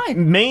it's that's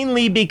fine.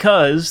 mainly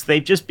because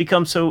they've just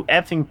become so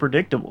effing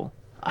predictable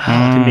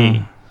to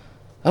me.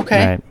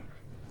 Okay. Right.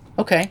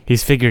 Okay.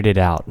 He's figured it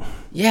out.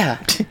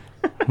 Yeah.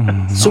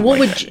 So what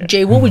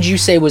would you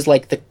say was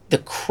like the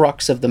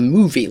crux of the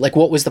movie? Like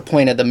what was the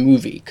point of the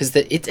movie? Because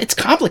it's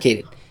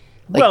complicated.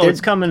 Like Well, they're-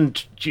 it's coming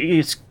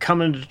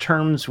to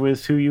terms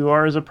with who you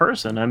are as a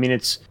person. I mean,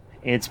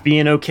 it's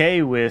being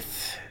okay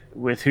with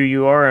who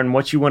you are and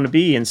what you want to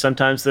be, and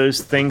sometimes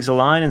those things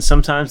align, and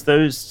sometimes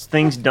those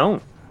things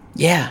don't,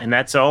 yeah. and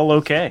that's all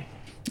okay.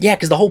 Yeah,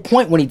 because the whole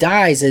point when he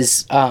dies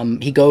is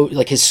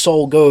his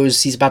soul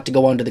goes, he's about to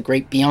go on to the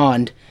great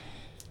beyond,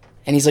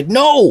 and he's like,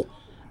 no,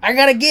 I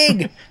got a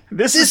gig.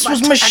 This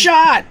was my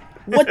shot.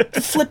 What the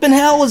flipping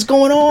hell is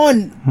going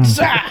on?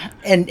 Zah!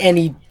 And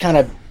he kind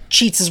of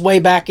cheats his way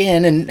back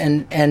in,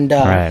 and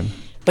Right.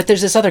 But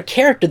there's this other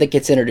character that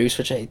gets introduced,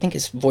 which I think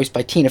is voiced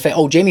by Tina Fey.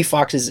 Oh, Jamie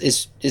Foxx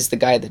is the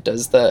guy that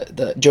does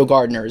the Joe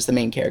Gardner is the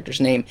main character's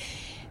name.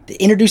 It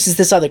introduces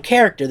this other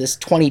character, this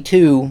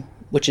 22,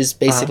 which is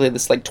basically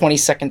this like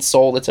 22nd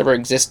soul that's ever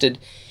existed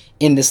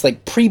in this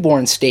like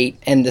preborn state,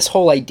 and this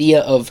whole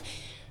idea of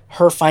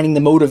her finding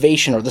the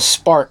motivation or the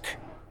spark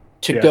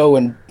to go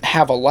and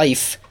have a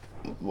life,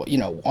 you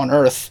know, on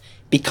Earth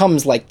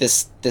becomes like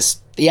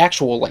the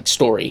actual like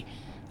story.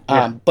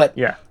 But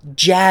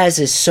jazz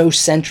is so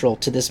central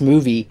to this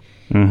movie.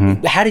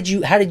 Mm-hmm. How did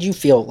you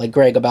feel, like,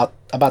 Greg, about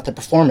the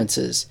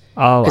performances?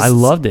 Oh, 'Cause I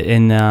loved it.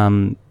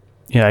 And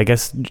yeah, I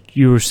guess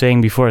you were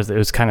saying before it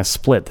was kind of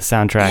split, the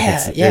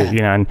soundtrack. Yeah. You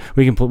know, and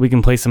we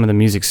can play some of the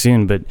music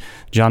soon. But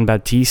John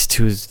Baptiste,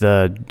 who's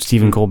the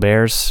Stephen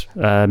Colbert's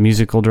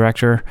musical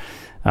director,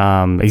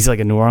 he's like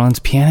a New Orleans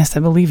pianist, I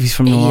believe. He's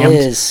from New He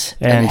Orleans. is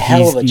a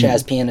hell of a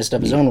jazz pianist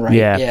of his own right.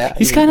 Yeah.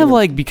 He's kind of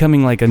like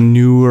becoming like a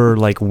newer,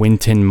 like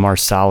Wynton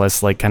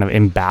Marsalis, like kind of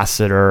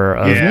ambassador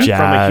of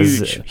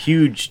jazz. From a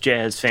huge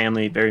jazz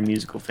family, very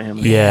musical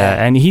family.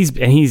 Yeah, and he's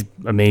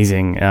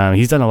amazing.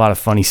 He's done a lot of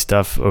funny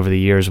stuff over the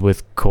years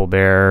with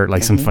Colbert,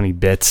 like some funny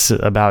bits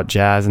about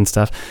jazz and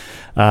stuff.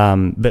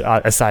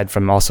 But aside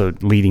from also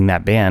leading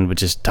that band,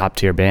 which is top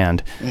tier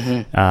band,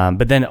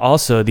 but then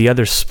also the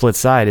other split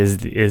side is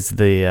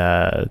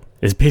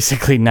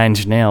basically Nine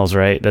Inch Nails,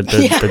 right? That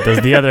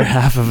does the other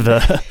half of the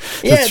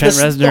Trent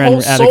Reznor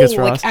and Atticus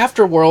Ross. Like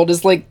Afterworld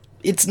is like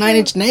it's 9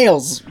 Inch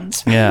Nails.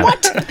 Yeah.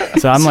 What?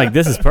 So I'm like,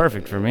 this is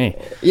perfect for me.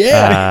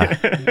 Yeah.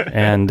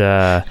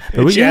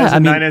 But Jazz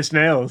and 9 Inch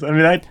Nails. I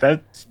mean,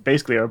 that's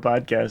basically our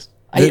podcast.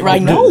 I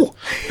know.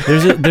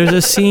 There's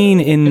a scene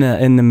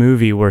in the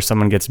movie where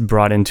someone gets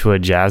brought into a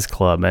jazz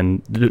club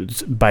and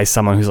by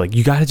someone who's like,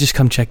 you got to just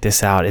come check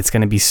this out. It's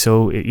going to be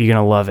you're going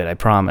to love it. I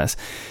promise.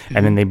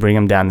 And then they bring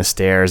him down the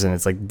stairs and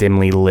it's like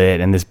dimly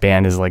lit and this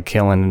band is like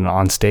killing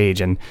on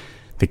stage. And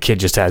the kid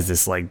just has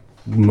this like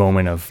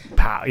moment of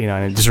pow, you know,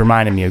 and it just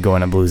reminded me of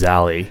going to Blues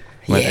Alley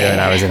when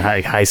I was in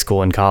high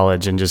school and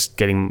college and just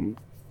getting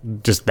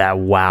just that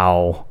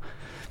wow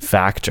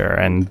factor.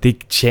 And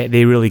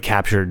they really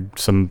captured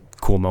some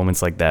cool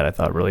moments like that, I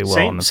thought, really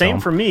well in the same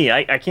film. for me.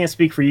 I can't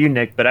speak for you,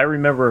 Nick, but I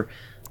remember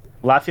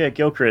Lafayette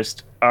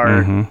Gilchrist,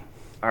 our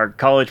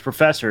college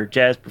professor,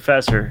 jazz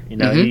professor. You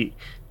know,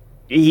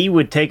 he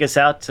would take us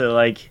out to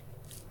like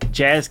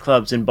jazz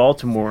clubs in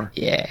Baltimore.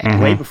 Yeah.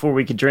 Way before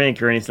we could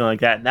drink or anything like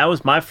that. And that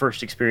was my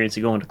first experience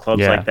of going to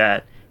clubs like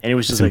that. And it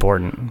was just It's like,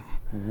 important.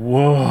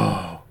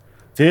 whoa,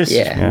 this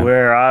is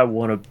where I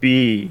want to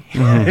be.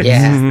 Yeah.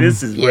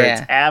 This is where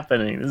it's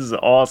happening. This is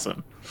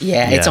awesome.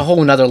 Yeah, it's a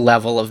whole nother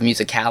level of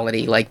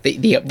musicality, like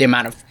the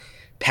amount of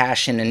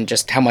passion and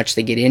just how much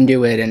they get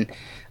into it, and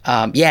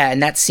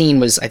and that scene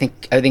was I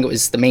think it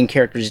was the main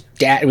character's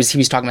dad. He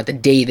was talking about the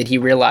day that he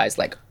realized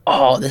like,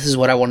 oh, this is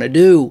what I want to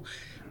do.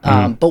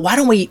 But why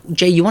don't we,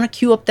 Jay? You want to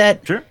cue up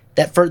that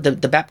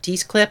the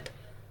Baptiste clip?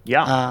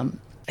 Yeah.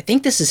 I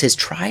think this is his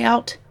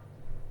tryout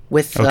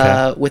with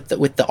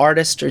the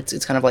artist, or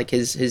it's kind of like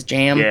his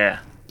jam. Yeah.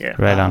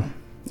 Right on.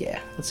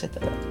 Yeah, let's hit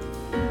that up.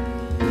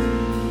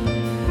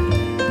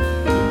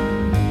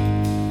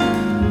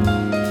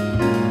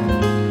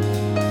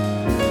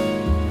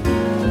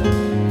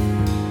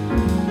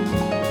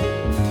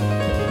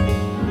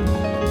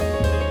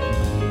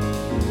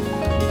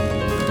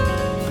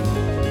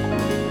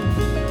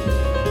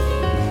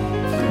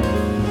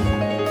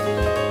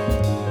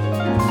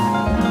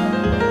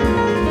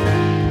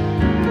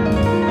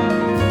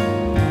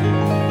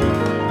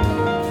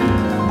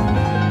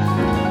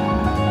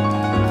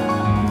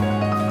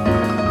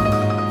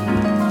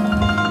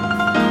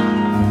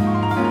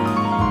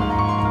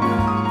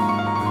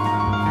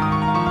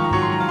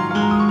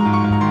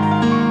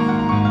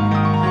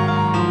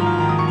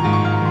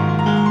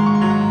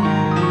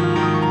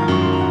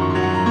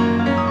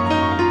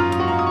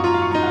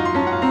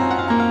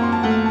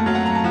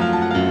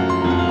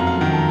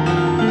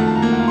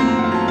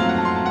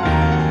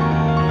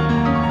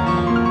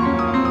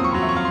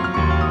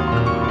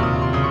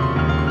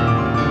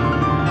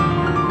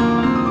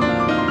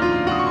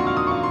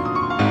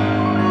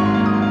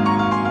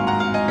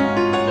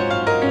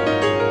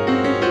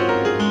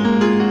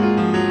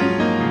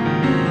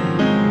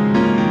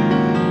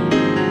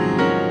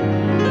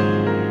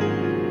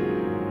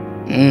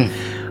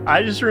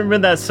 I just remember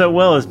that so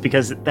well is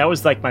because that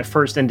was like my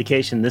first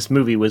indication this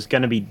movie was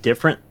going to be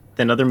different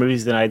than other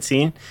movies that I'd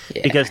seen.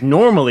 Yeah. Because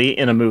normally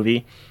in a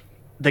movie,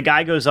 the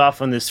guy goes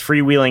off on this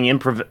freewheeling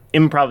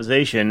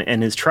improvisation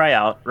and his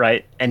tryout,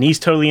 right? And he's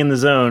totally in the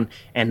zone,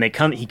 and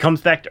he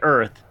comes back to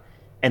Earth,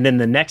 and then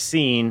the next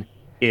scene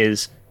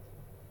is,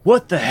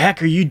 what the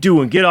heck are you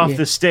doing? Get off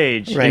the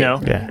stage, Right. you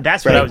know? Yeah.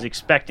 That's what I was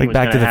expecting Like was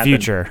Back to gonna the happen.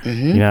 Future.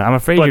 Mm-hmm. You know, I'm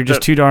afraid But you're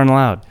just the- too darn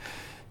loud.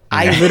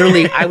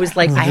 I was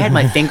like, I had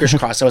my fingers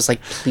crossed. I was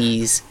like,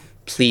 please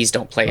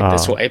don't play it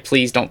this way.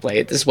 Please don't play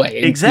it this way.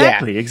 And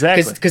Exactly.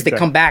 Because they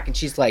come back and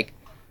she's like,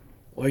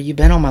 where you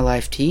been all my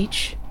life,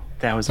 Teach?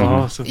 That was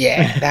awesome.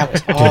 Yeah, that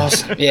was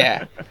awesome.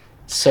 Yeah.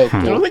 So cool.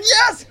 I was like,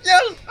 yes,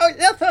 oh,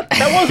 yes, that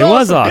was It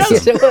was awesome.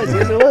 Yes, it was.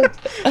 Yes,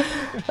 it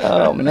was.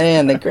 Oh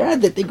man, they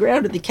grabbed it.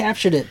 They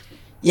captured it.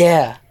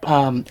 Yeah.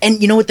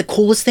 And you know what the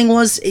coolest thing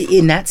was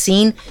in that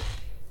scene?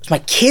 Was my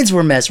kids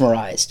were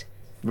mesmerized,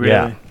 Really?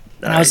 Yeah.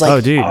 and I was like, Oh,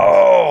 dude.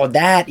 oh,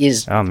 that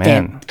is. Oh,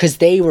 man. Because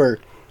they were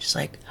just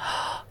like,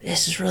 oh,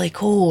 this is really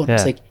cool. And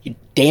it's Yeah. like, you're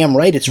damn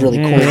right, it's really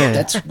cool. yeah.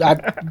 That's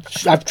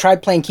I've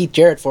tried playing Keith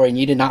Jarrett for you, and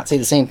you did not say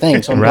the same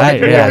thing. So I'm Right, glad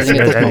you're yeah. realizing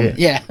it this moment.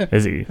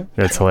 Yeah.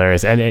 That's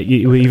hilarious. And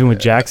even with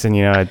Jackson,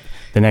 you know,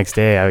 the next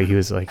day, he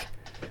was like,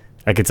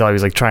 I could tell he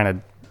was like trying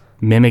to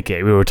mimic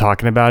it. We were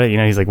talking about it. You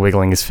know, he's like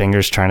wiggling his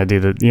fingers, trying to do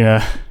the, you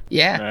know.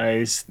 Yeah.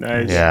 Nice.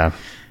 Yeah.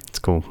 It's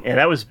cool. Yeah,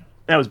 that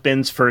was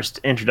Ben's first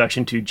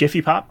introduction to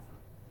Jiffy Pop,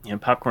 you know,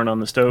 popcorn on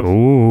the stove.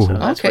 Ooh. So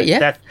that's Okay, where,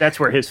 yeah. That's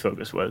where his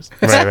focus was.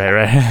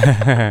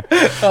 Right.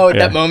 Oh, at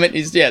that moment,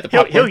 he's the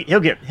popcorn. He'll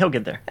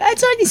get there.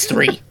 It's only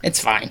 3. It's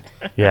fine.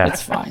 Yeah.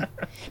 It's fine.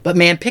 But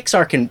man,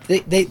 Pixar can.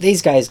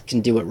 These guys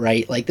can do it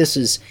right. Like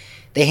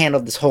they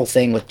handled this whole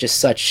thing with just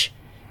such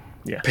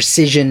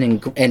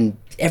precision and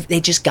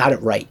they just got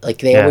it right. Like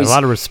they Yeah, always a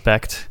lot of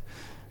respect.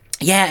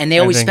 Yeah, and they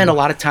always think- spend a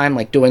lot of time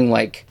like doing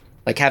like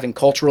having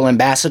cultural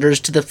ambassadors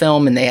to the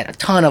film, and they had a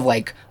ton of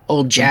like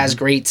old jazz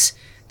greats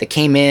that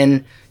came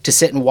in to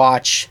sit and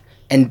watch,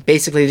 and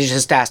basically they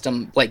just asked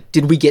them like,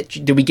 did we get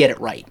it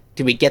right?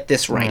 Did we get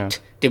this right?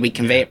 Did we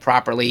convey it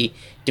properly?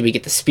 Did we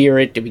get the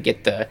spirit? Did we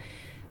get the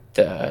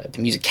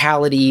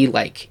musicality?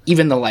 Like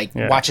even the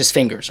watch his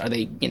fingers. Are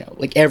they, you know,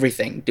 like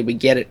everything? Did we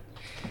get it?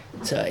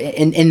 So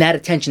and that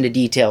attention to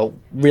detail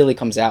really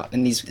comes out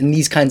in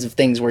these kinds of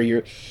things where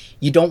you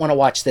don't want to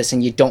watch this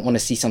and you don't want to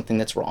see something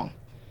that's wrong.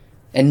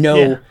 And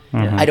no,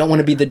 I don't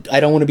want to be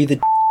the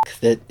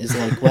that is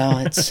like, well,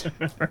 it's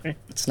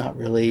it's not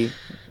really,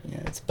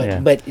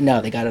 but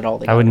no, they got it all.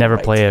 They I would got it never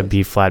right. play a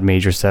B flat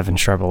major 7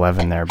 sharp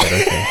 11 there, but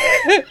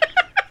okay.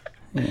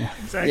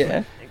 Exactly.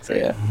 Yeah,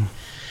 yeah.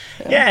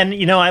 Yeah, and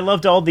you know, I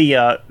loved all the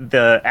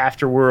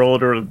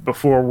afterworld or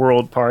before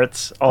world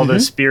parts. All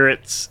those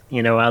spirits,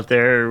 you know, out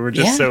there were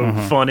just so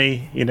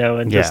funny, you know,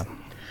 and just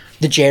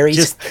The Jerrys.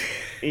 just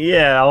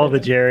all the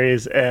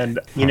Jerrys, and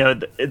you know,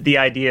 the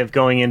idea of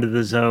going into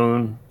the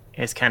zone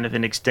is kind of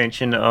an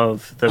extension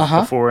of the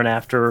before and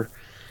after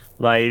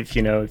life.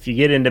 You know, if you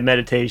get into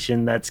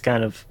meditation, that's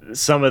kind of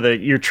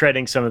you're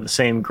treading some of the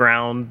same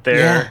ground there.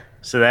 Yeah.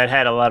 So that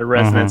had a lot of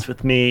resonance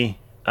with me.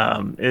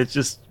 It's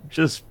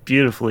just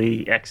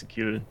beautifully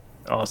executed.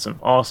 Awesome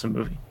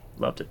movie.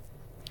 Loved it.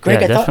 Greg,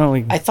 Yeah, I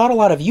definitely. thought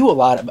of you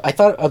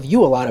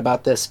a lot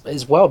about this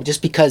as well,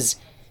 just because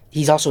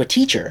he's also a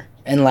teacher,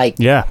 and like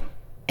Yeah.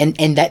 and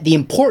that the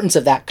importance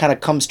of that kind of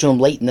comes to him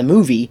late in the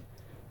movie.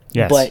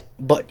 Yes.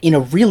 But in a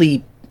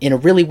really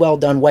well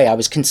done way. I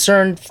was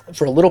concerned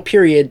for a little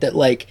period that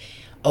like,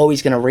 oh,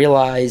 he's gonna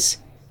realize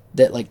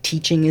that like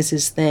teaching is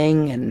his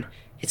thing, and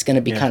it's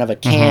gonna be kind of a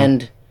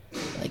canned,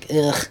 like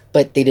ugh.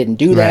 But they didn't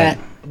do that.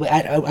 But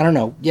I don't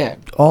know. Yeah.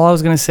 All I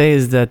was gonna say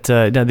is that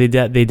no, they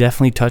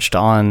definitely touched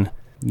on,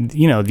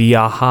 you know, the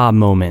aha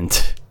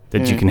moment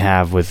that you can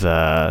have with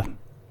a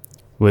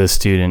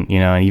student, you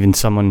know, and even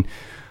some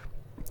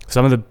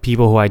of the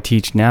people who I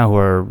teach now who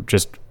are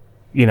just,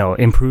 you know,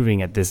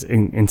 improving at this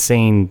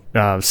insane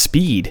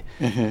speed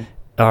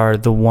are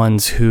the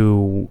ones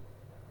who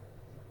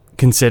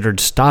considered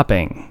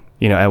stopping,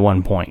 you know, at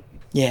one point,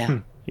 Yeah.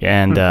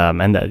 and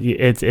that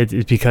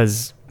it's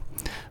because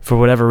for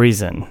whatever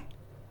reason,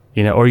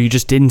 you know, or you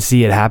just didn't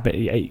see it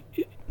happen.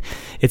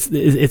 It's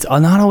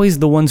not always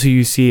the ones who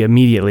you see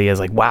immediately as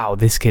like, wow,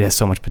 this kid has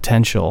so much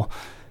potential.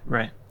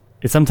 Right.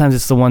 Sometimes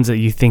it's the ones that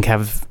you think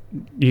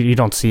you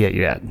don't see it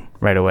yet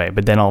right away,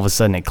 but then all of a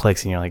sudden it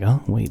clicks and you're like,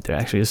 oh wait, there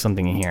actually is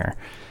something in here.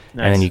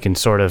 Nice. And then you can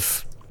sort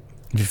of,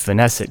 if you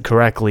finesse it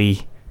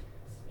correctly,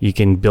 you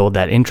can build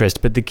that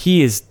interest. But the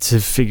key is to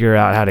figure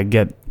out how to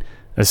get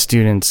a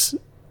student's,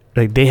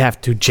 like, they have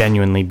to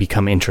genuinely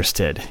become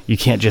interested. You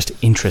can't just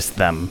interest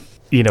them,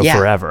 you know,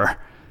 forever.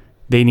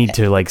 They need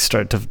to like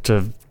start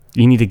to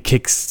you need to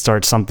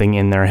kickstart something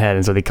in their head,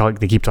 and so they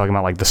keep talking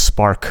about like the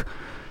spark.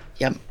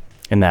 Yep.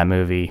 In that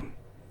movie.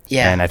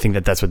 Yeah. And I think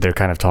that's what they're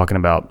kind of talking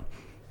about.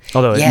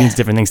 Although it means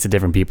different things to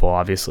different people,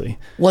 obviously.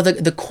 Well,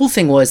 the cool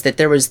thing was that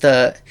there was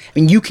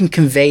you can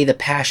convey the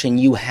passion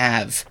you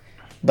have,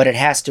 but it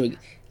has to,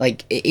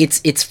 Like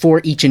it's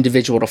for each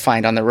individual to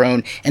find on their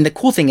own. And the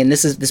cool thing, and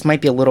this might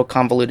be a little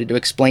convoluted to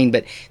explain,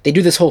 but they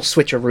do this whole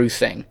switcheroo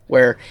thing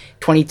where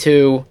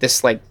 22,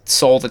 this like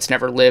soul that's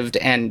never lived,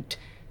 and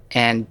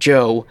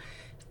Joe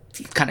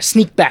kind of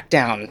sneak back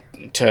down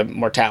to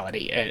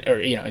mortality,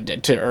 or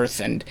to Earth,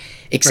 and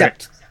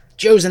except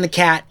Joe's in the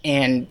cat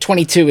and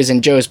 22 is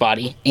in Joe's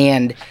body,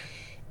 and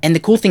the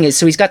cool thing is,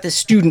 so he's got this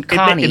student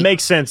Connie. It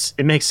makes sense.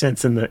 It makes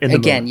sense in the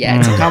again, moment. yeah,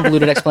 it's a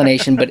convoluted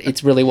explanation, but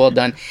it's really well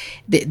done.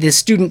 The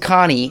student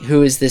Connie,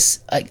 who is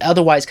this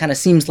otherwise kind of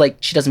seems like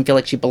she doesn't feel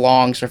like she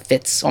belongs or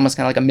fits, almost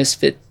kind of like a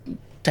misfit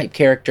type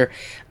character.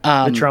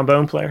 The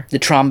trombone player. The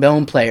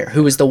trombone player,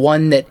 who is the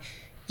one that,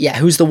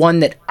 who's the one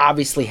that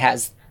obviously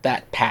has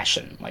that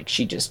passion. Like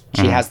she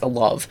has the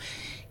love,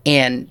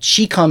 and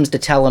she comes to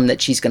tell him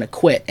that she's going to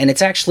quit, and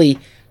it's actually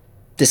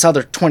this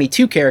other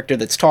 22 character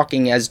that's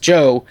talking as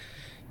Joe,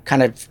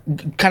 kind of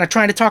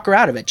trying to talk her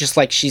out of it, just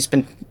like she's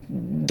been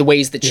the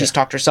ways that she's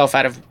talked herself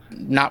out of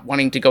not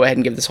wanting to go ahead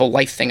and give this whole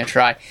life thing a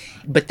try.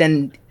 But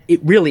then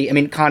it really, I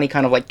mean, Connie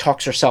kind of like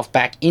talks herself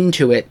back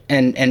into it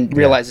and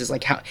realizes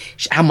like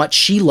how much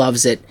she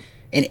loves it,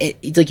 and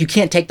it's like you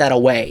can't take that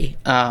away.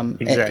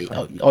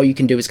 Exactly. All you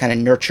can do is kind of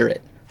nurture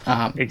it.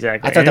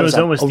 Exactly. I thought that was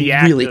almost the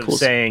act really of cool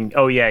saying,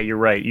 "Oh yeah, you're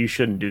right. You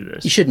shouldn't do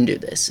this. You shouldn't do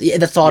this." Yeah,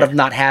 the thought of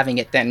not having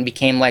it then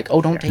became like,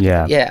 "Oh, don't take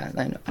it." Yeah,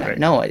 I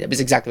know. It was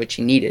exactly what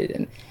she needed,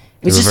 and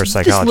it was just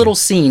this little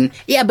scene.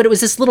 Yeah, but it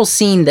was this little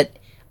scene that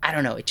I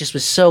don't know. It just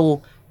was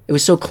so. It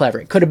was so clever.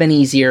 It could have been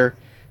easier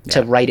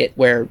to write it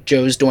where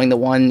Joe's doing the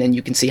one, and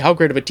you can see how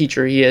great of a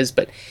teacher he is.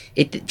 But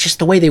it just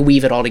the way they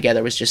weave it all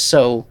together was just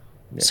so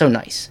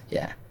nice.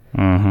 Yeah.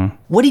 Mm-hmm.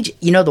 What did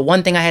you the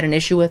one thing I had an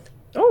issue with?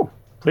 Oh,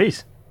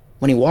 please.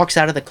 When he walks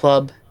out of the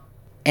club,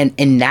 and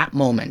in that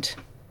moment,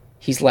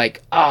 he's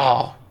like,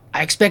 "Oh,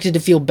 I expected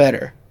to feel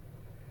better."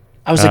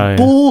 I was like,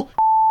 "Bull."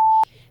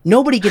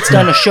 Nobody gets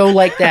done a show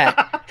like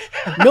that.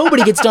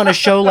 Nobody gets done a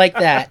show like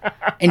that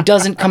and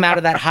doesn't come out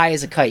of that high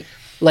as a kite.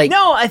 Like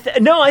I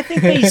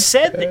think they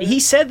said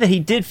he said that he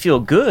did feel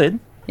good.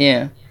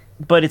 Yeah.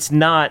 But it's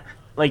not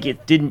like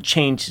it didn't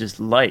change his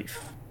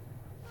life.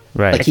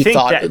 Right. Like he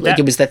thought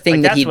it was the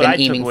thing that he'd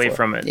been aiming away for.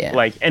 From it. Yeah.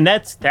 Like, and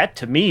that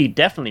to me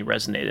definitely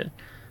resonated.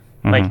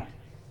 Like,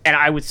 and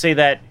I would say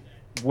that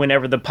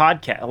whenever the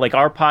podcast, like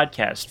our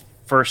podcast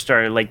first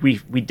started, like we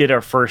did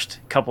our first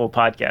couple of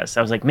podcasts,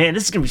 I was like, man,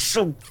 this is gonna be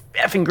so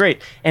effing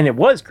great, and it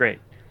was great.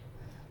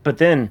 But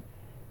then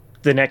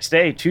the next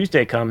day,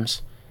 Tuesday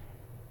comes,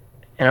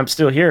 and I'm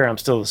still here. I'm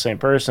still the same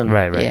person.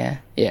 Right. Yeah.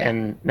 Yeah.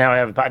 And now I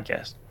have a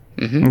podcast.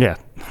 Mm-hmm. Yeah.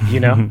 You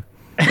know.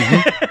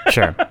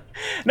 Sure.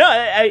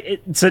 No,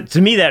 so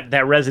to me that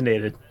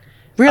resonated.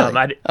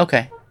 Really?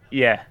 Okay.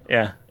 Yeah.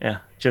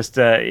 Just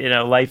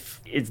life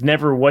is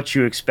never what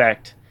you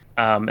expect,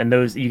 and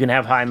those you can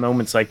have high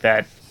moments like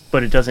that,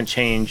 but it doesn't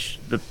change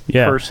the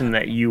person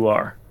that you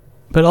are.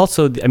 But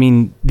also, I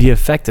mean, the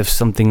effect of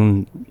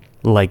something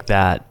like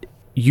that,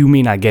 you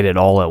may not get it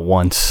all at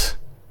once.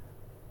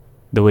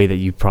 The way that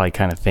you probably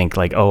kind of think,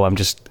 like, oh,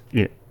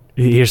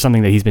 here's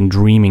something that he's been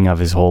dreaming of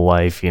his whole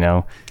life, and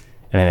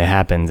then it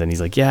happens, and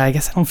he's like, yeah, I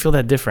guess I don't feel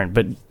that different,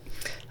 but.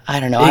 I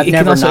don't know. I've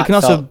never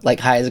felt like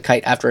high as a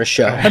kite after a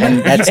show, and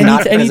that's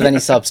not because of any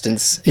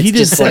substance. It's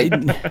just like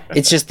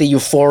it's just the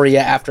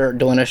euphoria after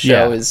doing a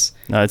show is.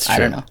 No, it's true. I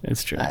don't know.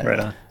 It's true. Right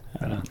on.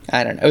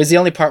 I don't know. It was the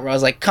only part where I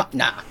was like,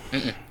 nah,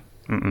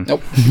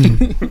 nope.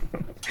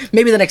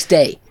 Maybe the next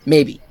day,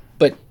 maybe,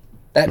 but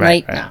that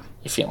night, nah,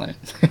 you're feeling it.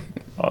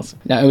 Awesome.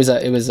 No, it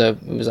was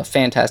a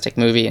fantastic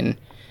movie,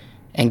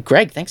 and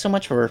Greg, thanks so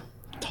much for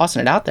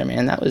tossing it out there,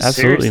 man. That was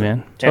absolutely,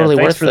 man. Totally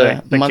worth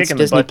the month's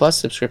Disney Plus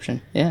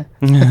subscription. Yeah.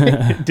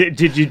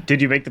 Did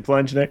you make the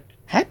plunge, Nick?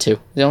 Had to.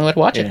 The only way to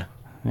watch it.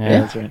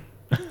 Yeah, that's right.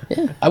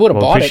 Yeah, I would have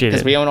bought it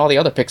because we own all the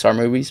other Pixar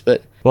movies,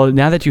 but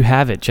now that you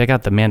have it, check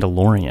out The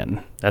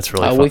Mandalorian. That's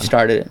really fun. We've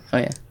started it. Oh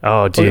yeah.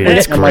 Oh, dude, we're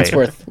it's getting our month's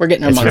worth. We're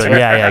getting our month's worth.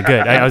 Yeah,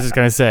 good. I was just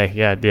gonna say,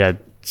 yeah,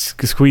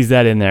 squeeze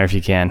that in there if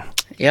you can.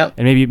 Yep.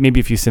 And maybe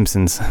a few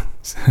Simpsons.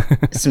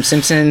 Some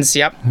Simpsons.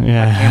 Yep.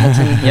 Yeah.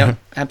 Hamilton. Yep.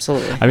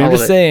 Absolutely. I mean, I'm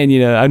just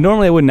saying, I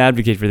normally wouldn't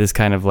advocate for this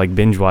kind of like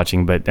binge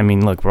watching, but I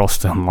mean, look, we're all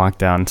still in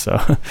lockdown, so.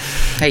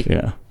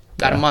 Hey.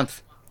 Got a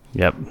month.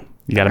 Yep.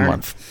 You got a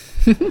month.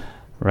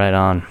 Right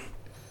on.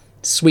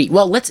 Sweet.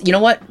 Well, let's. You know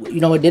what?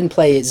 What didn't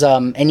play is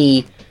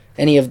any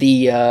of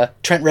the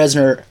Trent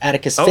Reznor,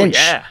 Atticus Finch. Oh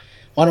yeah.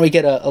 Why don't we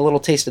get a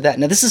little taste of that?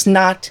 Now, this is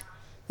not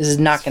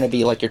going to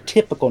be like your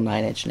typical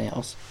Nine Inch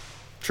Nails.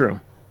 True.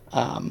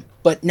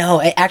 But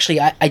no,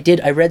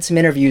 I read some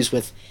interviews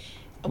with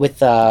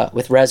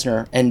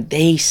Reznor, and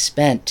they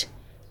spent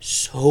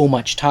so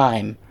much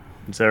time.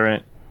 Is that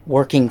right?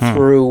 Working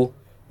through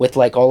with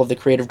like all of the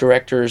creative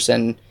directors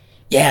and.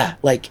 Yeah,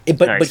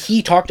 but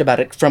he talked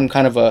about it from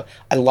kind of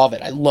I love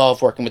it. I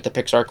love working with the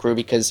Pixar crew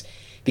because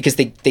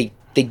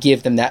they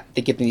give them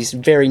these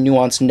very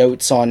nuanced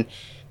notes on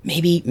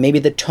maybe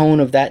the tone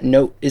of that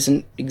note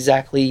isn't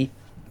exactly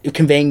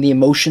conveying the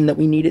emotion that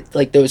we needed,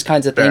 like those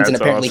kinds of things. And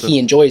apparently he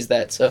enjoys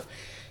that. So,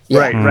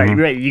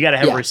 Right. You got to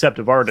have Yeah. a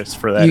receptive artist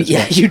for that.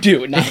 Yeah, you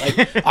do. Not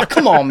like, oh,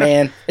 come on,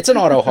 man. It's an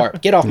auto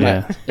harp. Get off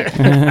my.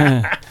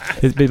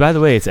 By the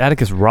way, it's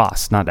Atticus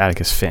Ross, not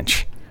Atticus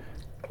Finch.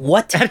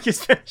 What?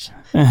 Atticus Finch.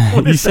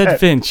 You said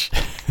Finch.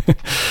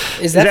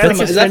 Is that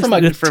from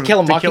a from To Kill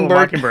a Mockingbird?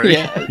 Mockingbird.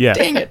 Yeah. Yeah.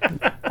 Dang it.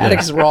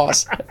 Atticus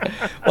Ross.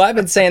 Well, I've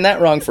been saying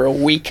that wrong for a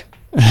week.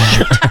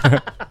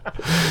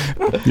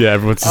 Yeah,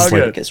 everyone's just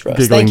like Atticus Ross.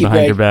 giggling Thank you, behind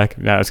Greg. your back.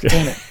 No, it's good.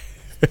 Damn it.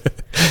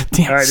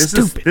 Damn, All right, this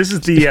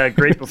is the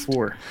great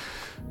before.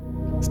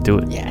 Let's do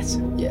it. Yes.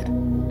 Yeah.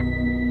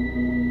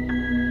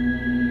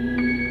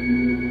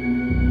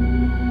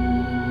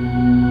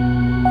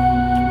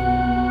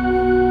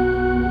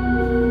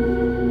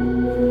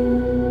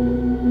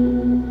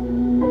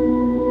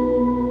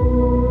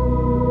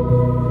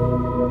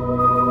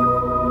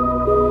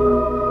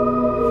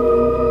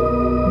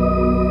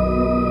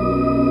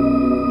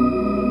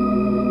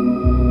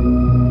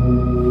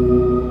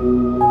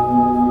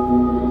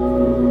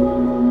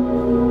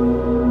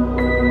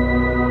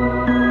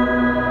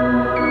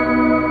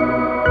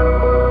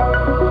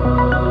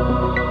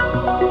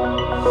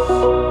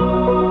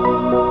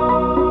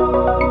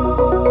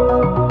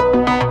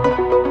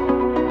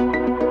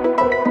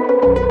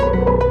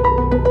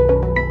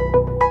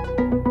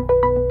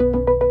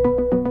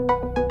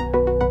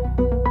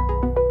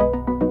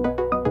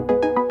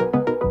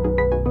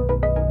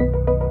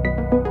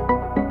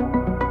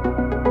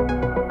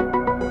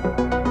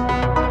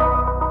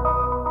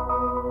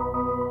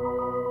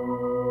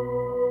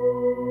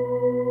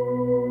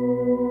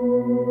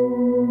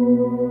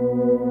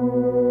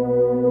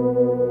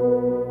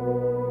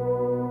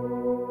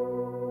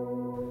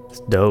 It's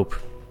dope.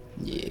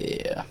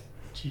 Yeah.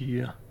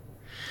 Yeah.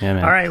 Yeah,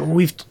 man. All right, well,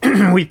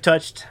 we've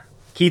touched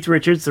Keith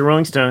Richards, the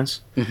Rolling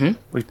Stones. Mm-hmm.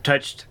 We've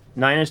touched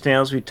Nine Inch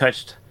Nails. We've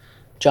touched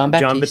John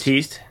John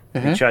Baptiste.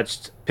 Batiste. We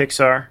touched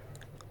Pixar.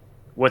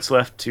 What's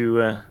left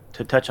to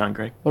touch on,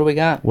 Greg? What do we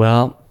got?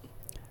 Well,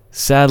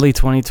 sadly,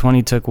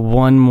 2020 took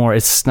one more.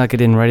 It snuck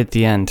it in right at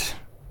the end.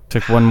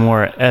 Took one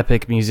more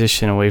epic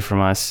musician away from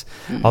us.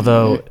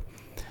 Although,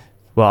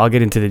 well, I'll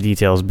get into the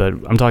details, but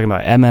I'm talking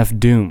about MF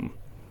Doom.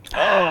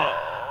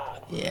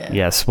 Yeah.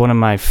 Yes, one of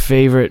my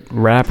favorite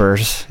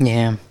rappers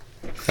Yeah.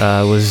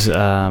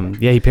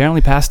 he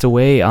apparently passed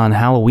away on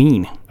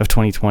Halloween of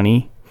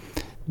 2020,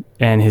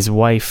 and his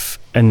wife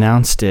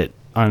announced it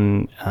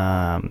on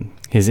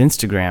his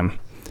Instagram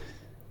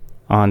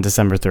on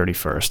December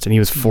 31st, and he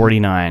was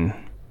 49.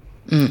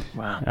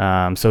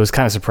 Wow. So it was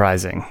kind of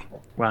surprising.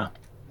 Wow.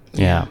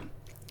 Yeah.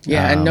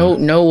 Yeah, and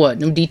no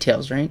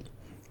details, right?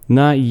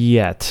 Not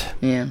yet,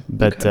 Yeah.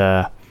 but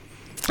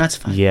That's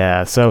fine.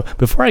 yeah. So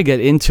before I get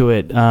into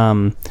it,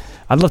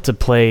 I'd love to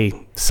play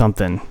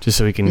something just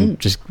so we can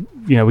just,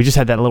 we just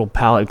had that little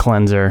palate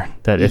cleanser,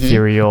 that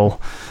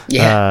ethereal,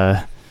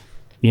 Yeah.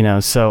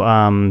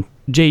 So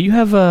Jay, you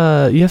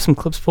have some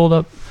clips pulled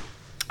up.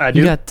 I do.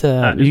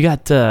 You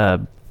got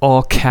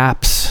All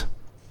Caps.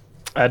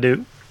 I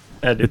do.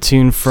 A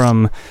tune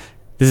from,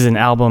 this is an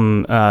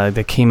album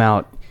that came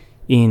out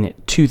in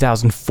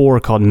 2004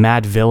 called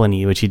Mad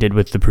Villainy, which he did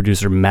with the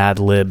producer Mad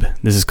Lib.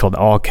 This is called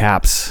All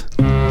Caps.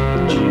 Do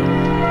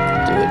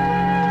it.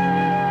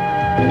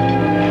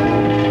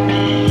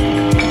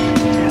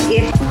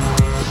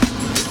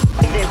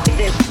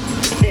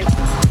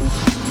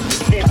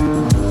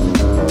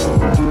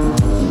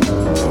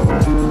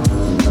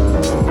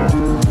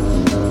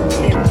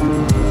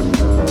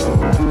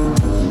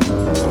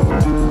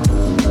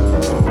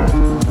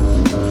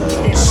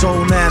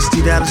 So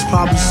nasty that it's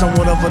probably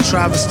somewhat of a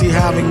travesty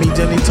having me.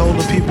 Then he told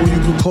the people, you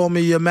can call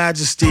me your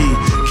majesty.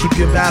 Keep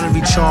your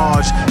battery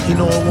charged, he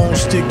know it won't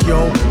stick,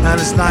 yo.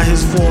 And it's not his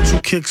fault you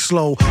kick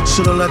slow.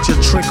 Should've let your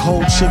trick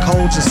hold, chick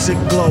hold your sick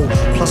glow.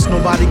 Plus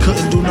nobody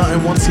couldn't do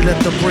nothing once he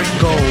let the brick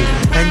go.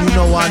 And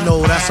I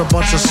know that's a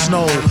bunch of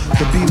snow.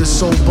 The beat is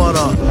so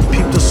butter.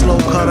 Peep the slow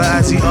cutter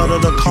as he utter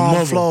the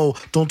calm flow.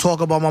 Don't talk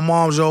about my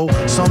mom, yo.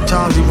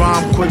 Sometimes he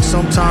rhyme quick,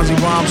 sometimes he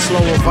rhyme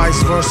slow, or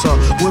vice versa.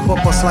 Whip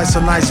up a slice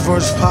of nice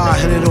verse pie,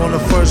 hit it on the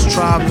first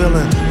try,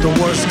 villain. The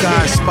worst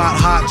guy, spot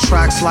hot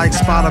tracks like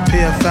spot a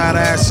pair of fat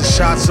asses.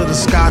 Shots of the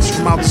scotch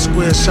from out the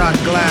square shot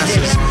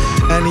glasses.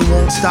 And he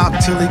won't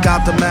stop till he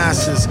got the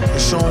masses.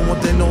 And show them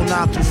what they know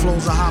not through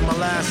flows of hot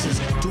molasses.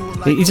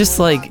 He just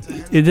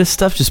this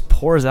stuff just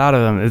pours out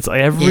of him. It's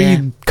like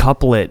every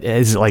couplet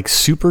is like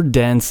super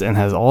dense and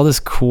has all this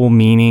cool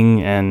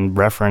meaning and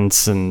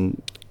reference, and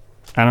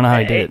I don't know how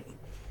he did it.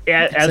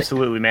 Yeah,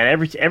 absolutely, man.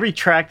 Every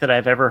track that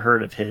I've ever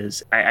heard of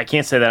his, I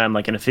can't say that I'm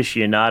like an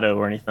aficionado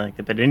or anything like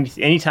that, but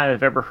any time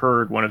I've ever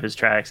heard one of his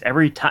tracks,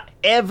 every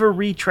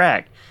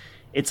track,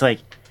 it's like,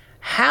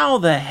 how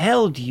the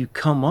hell do you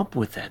come up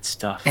with that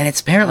stuff? And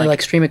it's apparently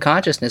like stream of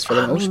consciousness for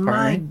the most part.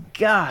 My Right?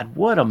 God,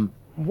 what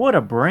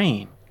a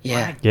brain!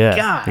 Yeah. Yeah,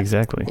 God.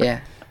 exactly. Yeah.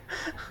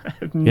 I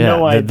have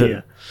no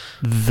idea.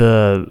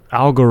 The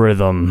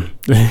algorithm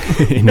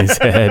in his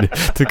head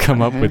to come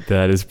up with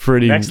that is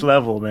pretty Next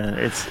level, man.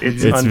 It's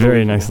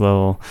very next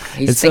level.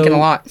 He's thinking a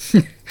lot.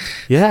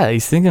 Yeah,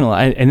 he's thinking a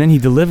lot, and then he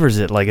delivers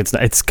it like it's.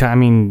 I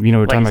mean,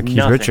 we're talking about Keith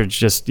nothing. Richards.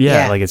 Just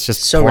like it's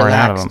just so pouring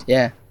relaxed. out of him.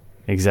 Yeah.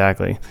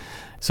 Exactly.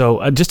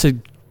 So just to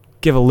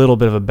give a little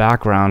bit of a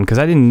background, because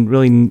I didn't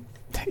really.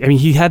 I mean,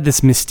 he had this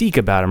mystique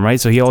about him, right?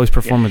 So he always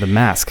performed with a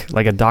mask,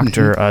 like a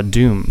Doctor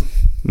Doom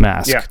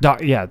mask.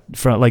 Yeah.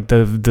 From like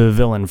the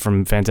villain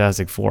from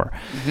Fantastic Four.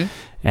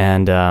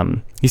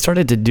 And he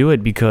started to do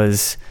it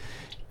because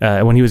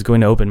when he was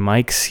going to open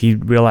mics, he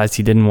realized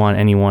he didn't want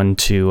anyone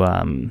to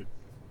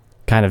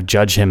kind of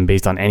judge him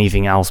based on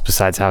anything else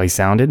besides how he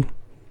sounded.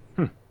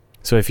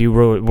 So if you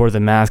wore the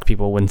mask,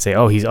 people wouldn't say,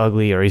 "Oh, he's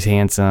ugly" or "He's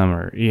handsome"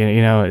 or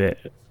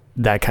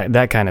that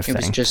kind of thing.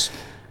 It was just.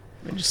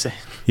 I just say,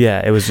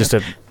 Yeah, it was just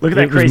a look at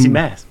that crazy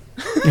mask.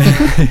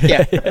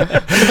 Yeah. Look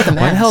at the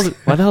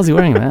Why the hell is he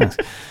wearing a mask?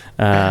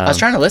 I was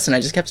trying to listen. I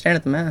just kept staring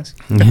at the mask.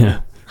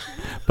 Yeah,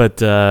 but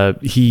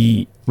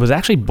he was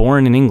actually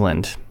born in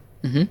England,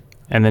 and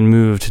then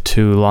moved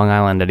to Long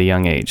Island at a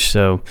young age.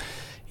 So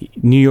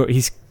New York.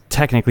 He's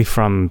technically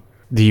from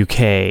the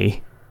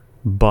UK,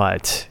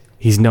 but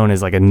he's known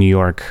as like a New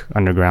York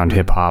underground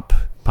hip hop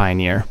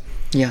pioneer.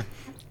 Yeah.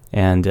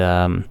 And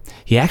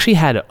he actually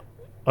had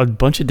a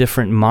bunch of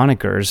different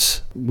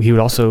monikers. He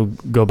would also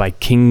go by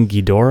King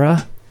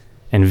Ghidorah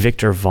and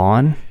Victor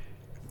Vaughn.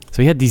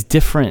 So he had these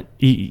different.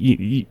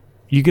 You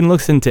can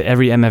look into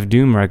every MF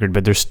Doom record,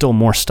 but there's still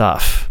more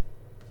stuff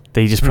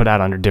that he just put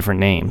out under different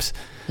names.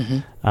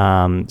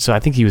 So I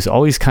think he was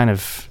always kind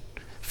of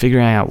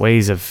figuring out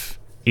ways of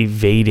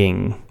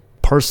evading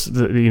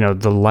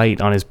the light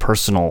on his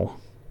personal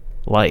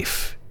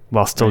life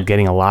while still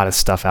getting a lot of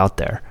stuff out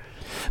there.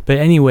 But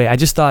anyway, I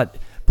just thought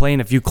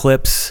playing a few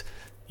clips,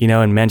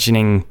 and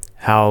mentioning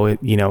how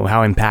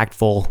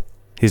impactful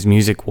his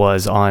music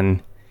was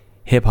on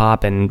hip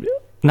hop, and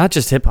not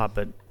just hip hop,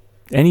 but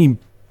any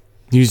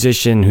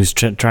musician who's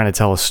trying to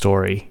tell a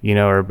story,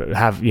 or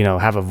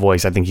have a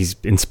voice. I think he's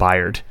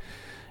inspired,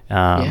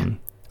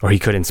 or he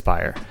could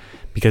inspire,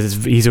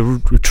 because he's a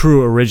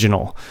true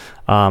original.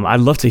 I'd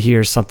love to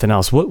hear something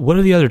else. What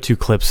are the other two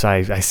clips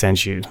I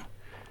sent you?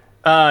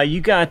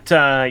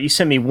 You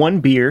sent me One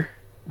Beer,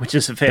 which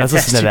is a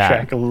fantastic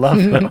track. I love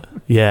it.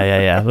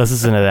 Yeah. Let's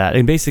listen to that.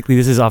 And basically,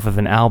 this is off of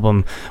an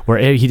album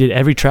where he did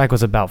every track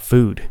was about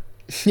food.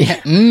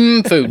 Yeah,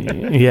 food.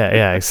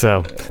 Yeah.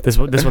 So this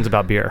one's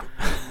about beer.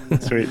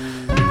 Sweet.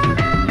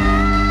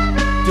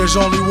 There's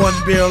only one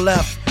beer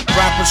left.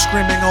 Rappers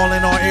screaming all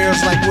in our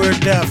ears like we're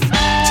deaf.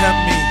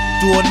 Tempt me,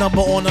 do a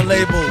number on a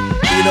label.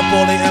 Beat up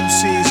all the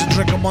MCs and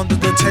drink them under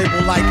the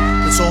table like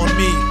it's on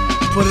me.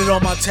 Put it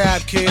on my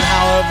tab, kid,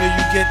 however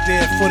you get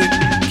there. Foot it,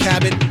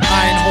 cab it,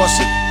 iron horse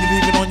it. You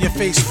leave it on your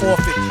face,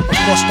 forfeit.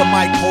 Across the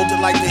mic, hold it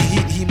like the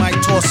heat, he might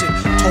toss it.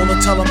 Told her,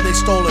 tell him they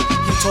stole it.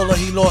 He told her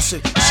he lost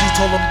it. She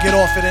told him get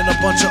off it, and a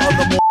bunch of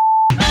other more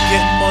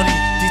getting money.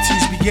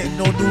 DTs be getting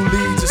no new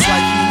leads. It's like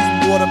he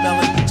eating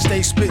watermelon,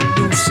 stay spitting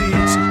new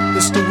seeds.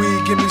 It's the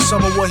weed, give me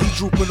some of what he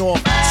drooping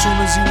off. Soon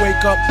as he wake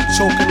up,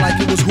 choking like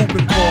it was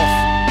whooping cough.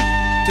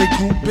 They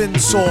grouping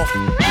soft.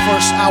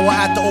 First hour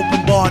at the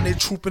open bar and they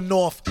trooping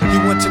off. He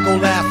went to go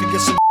laugh and get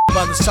some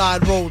by the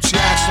side road. She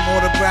asked him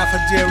autograph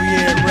her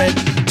derriere red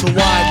to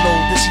wide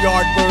load. This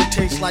yard bird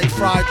tastes like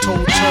fried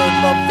toad, turd,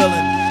 love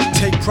villain.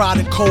 Take pride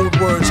in code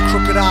words,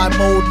 crooked eye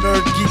mode,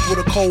 nerd geek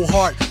with a cold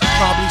heart.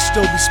 Probably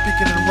still be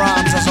speaking in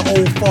rhymes as an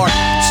old fart.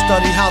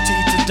 Study how to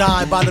eat to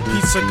die by the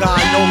pizza guy.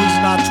 Know he's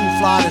not too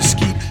fly to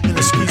skeet in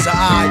the squeeze a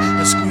eye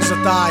and squeeze a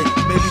thigh.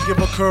 Maybe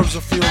give her curves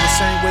a feel the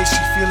same way she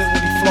feel it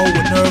when he flow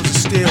with nerves of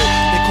steel.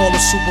 They call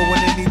her super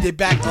when they need their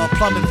back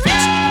plumbing fix.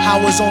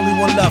 How is only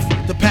one left?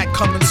 The pack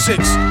coming 6.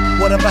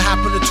 Whatever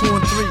happened to 2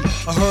 and 3?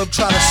 A herb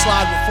tried to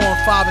slide with 4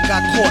 and 5 and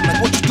got caught. Like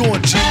what you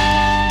doing, G?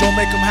 Don't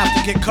make them have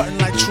to get cutting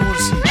like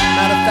truancy.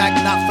 Matter of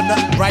fact, not for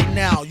nothing right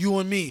now. You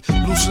and me,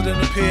 looser than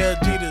a pair of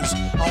Adidas.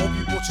 I hope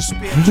you bought your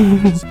spare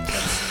tweeters.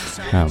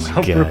 Oh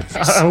my god!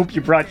 I hope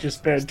you brought your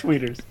spare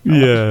tweeters.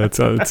 Yeah,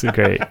 that's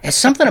great. There's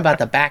something about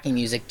the backing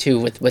music too,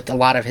 with a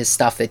lot of his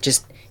stuff that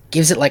just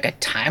gives it like a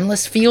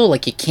timeless feel.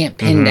 Like you can't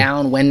pin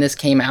down when this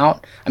came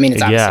out. I mean,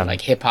 it's obviously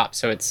like hip hop,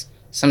 so it's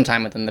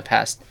sometime within the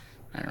past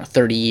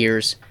 30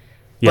 years.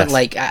 Yes. But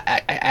like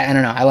I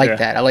don't know. I like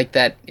that. I like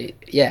that.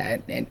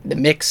 And the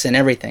mix and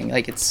everything.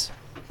 Like it's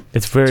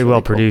very really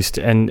well cool. produced,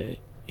 and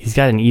he's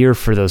got an ear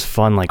for those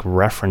fun like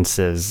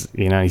references.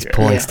 He's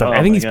pulling stuff. Oh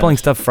I think my he's gosh. pulling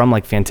stuff from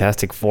like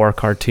Fantastic Four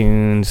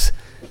cartoons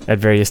at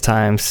various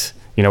times.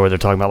 Where they're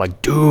talking about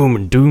like Doom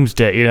and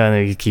Doomsday.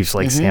 And he keeps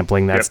like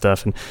sampling that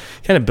stuff and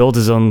kind of builds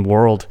his own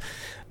world.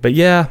 But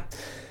yeah.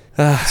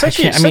 Such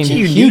a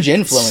huge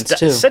influence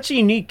too. Such a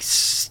unique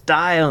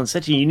style and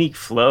such a unique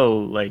flow.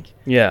 Like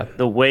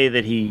the way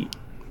that he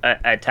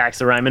attacks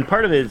the rhyme, and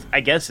part of it,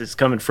 I guess, is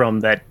coming from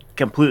that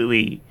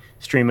completely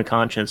stream of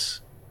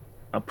conscious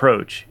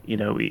approach.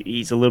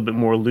 He's a little bit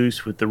more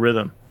loose with the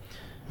rhythm.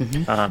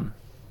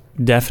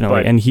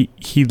 Definitely, but, and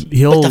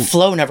he'll. But the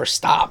flow never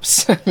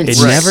stops. It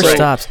never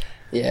stops.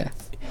 Yeah.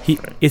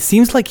 It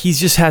seems like he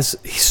just has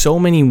so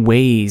many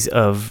ways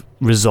of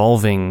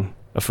resolving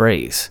a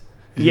phrase.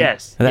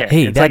 Yes.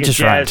 Hey, it's that like just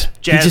a rhymed.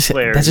 jazz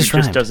player that just who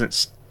rhymed. just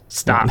doesn't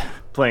stop.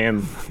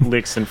 playing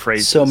licks and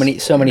phrases. So many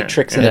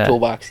tricks in the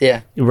toolbox.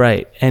 Yeah.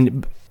 Right.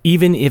 And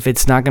even if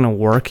it's not going to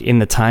work in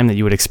the time that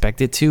you would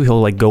expect it to,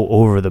 he'll like go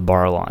over the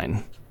bar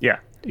line. Yeah.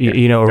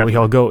 You know, or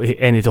he'll go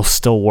and it'll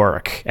still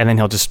work, and then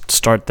he'll just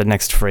start the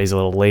next phrase a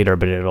little later,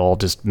 but it'll all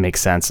just make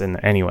sense in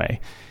anyway.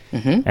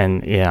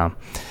 And yeah,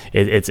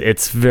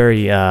 it's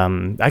very.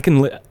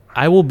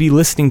 I will be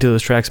listening to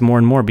those tracks more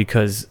and more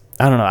because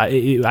I don't know.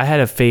 I had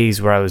a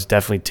phase where I was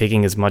definitely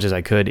taking as much as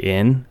I could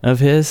in of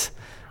his.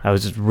 I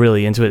was just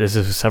really into it. This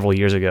was several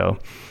years ago,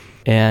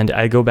 and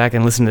I go back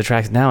and listen to the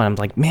tracks now, and I'm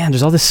like, man,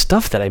 there's all this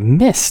stuff that I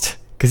missed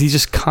because he's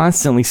just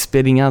constantly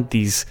spitting out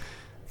these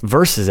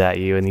verses at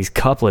you and these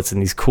couplets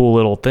and these cool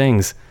little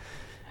things,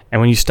 and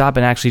when you stop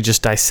and actually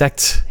just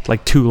dissect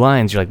like 2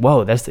 lines, you're like,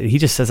 whoa, he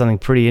just said something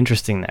pretty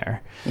interesting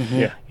there.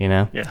 Yeah, you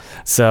know. Yeah.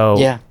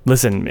 So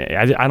listen,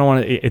 I don't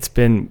want to. It's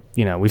been,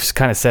 you know, we've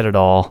kind of said it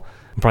all.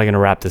 I'm probably gonna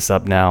wrap this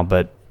up now,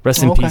 but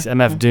rest in peace,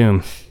 MF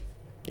Doom.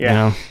 Yeah, you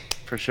know?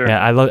 For sure.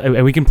 Yeah, I love,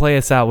 and we can play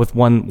us out with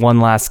one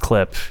last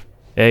clip.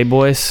 Hey,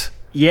 boys.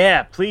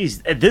 Yeah,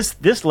 please.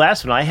 This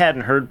last one I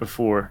hadn't heard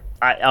before.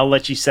 I'll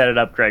let you set it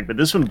up, Greg, but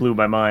this one blew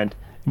my mind.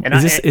 And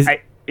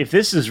if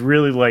this is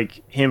really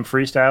like him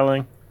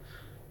freestyling,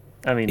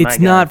 I mean, it's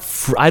not.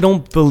 I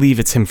don't believe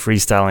it's him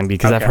freestyling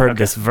because I've heard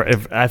this.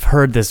 I've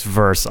heard this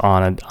verse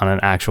on an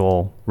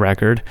actual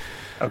record.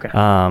 Okay.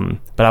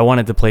 But I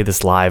wanted to play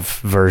this live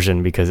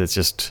version because it's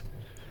just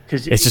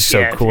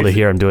so cool to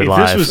hear him do it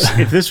live.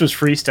 If this was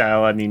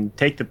freestyle, I mean,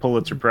 take the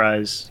Pulitzer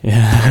Prize.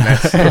 Yeah.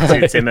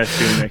 And it's MF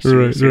Doom next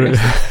to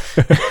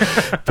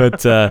it. But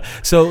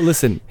so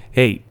listen,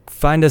 hey,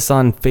 find us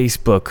on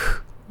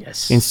Facebook.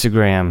 Yes.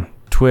 Instagram,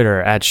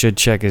 Twitter, at Should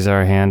Check is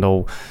our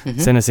handle.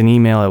 Send us an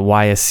email at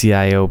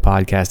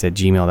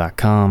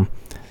ysciopodcast@gmail.com.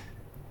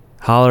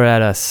 Holler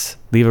at us.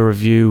 Leave a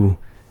review.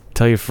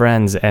 Tell your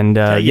friends. And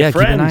keep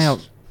an eye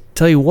out.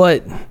 Tell you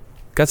what,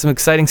 got some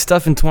exciting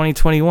stuff in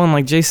 2021,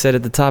 like Jay said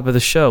at the top of the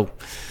show.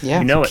 Yeah.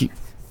 You know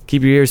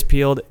Keep your ears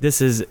peeled. This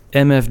is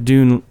MF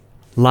Doom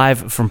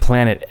live from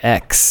Planet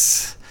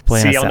X.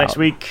 See y'all next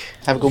week.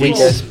 Have a good week,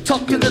 guys.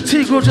 Tuck in the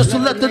Tigre just to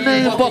let the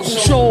name buckle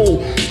show.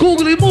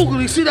 Googly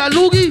moogly, see that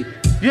loogie?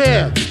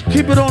 Yeah,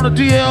 keep it on the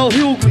DL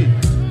Hughley.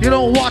 You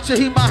don't watch it,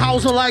 he my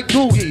houser like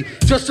Doogie.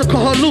 Just to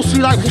call her Lucy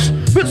like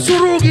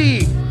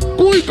Mitsurugi.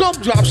 Gooey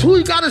gumdrops, who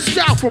he got his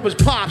style from his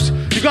pops.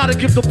 You gotta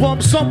give the bum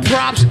some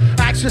props.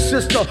 Ask your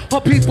sister,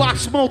 her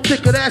beatbox more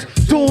thicker. That's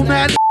doing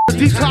that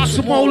detox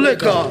some more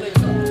liquor.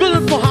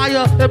 Feeling for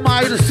higher,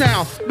 admire the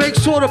sound. Make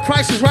sure the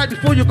price is right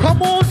before you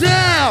come on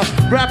down.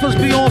 Rappers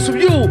be on some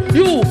you.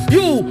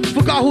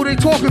 Forgot who they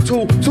talking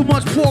to. Too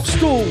much pork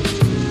stew.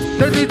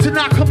 They need to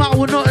not come out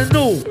with nothing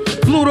new.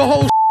 Blew the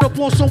whole up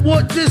on some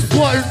what this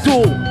button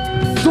do.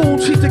 Doom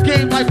cheat the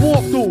game like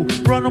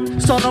walkthrough. Run them,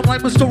 stun them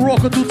like Mr.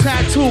 Rocker do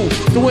tattoo.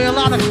 The way a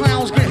lot of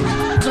clowns get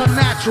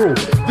unnatural.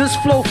 This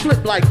flow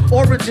flip like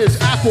oranges,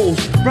 apples.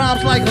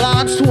 Rhymes like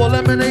limes to a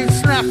lemonade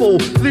snapple.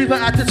 Leave her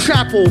at the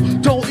chapel,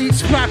 don't eat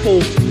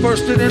scrapple.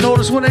 First thing they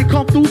notice when they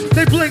come through,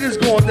 they bling is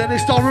gone. Then they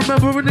start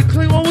remembering the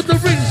clean one with the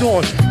rings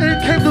on. In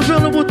came the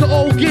villain with the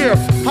old gear.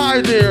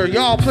 Hi there,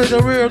 y'all play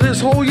the rear this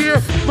whole year?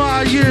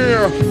 My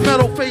year.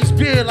 Metal face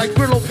beard like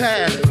Brillo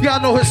pad. Y'all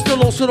know his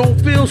still so don't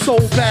feel so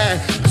bad.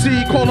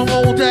 See, call him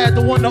old dad,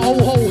 the one the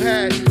old ho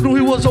had. Knew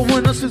he was a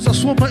winner since a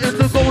swimmer in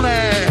the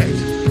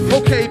gonads.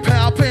 Okay,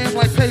 pal, pay him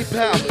like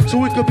PayPal, so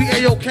we could be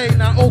A-OK,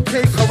 not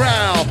OK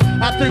Corral.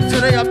 I think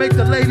today I make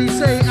the ladies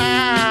say,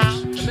 ah.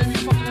 And maybe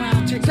fuck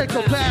around, take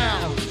a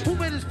bow. Who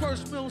made his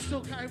first meal,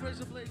 still carry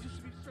razor blades, used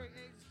to be straight A.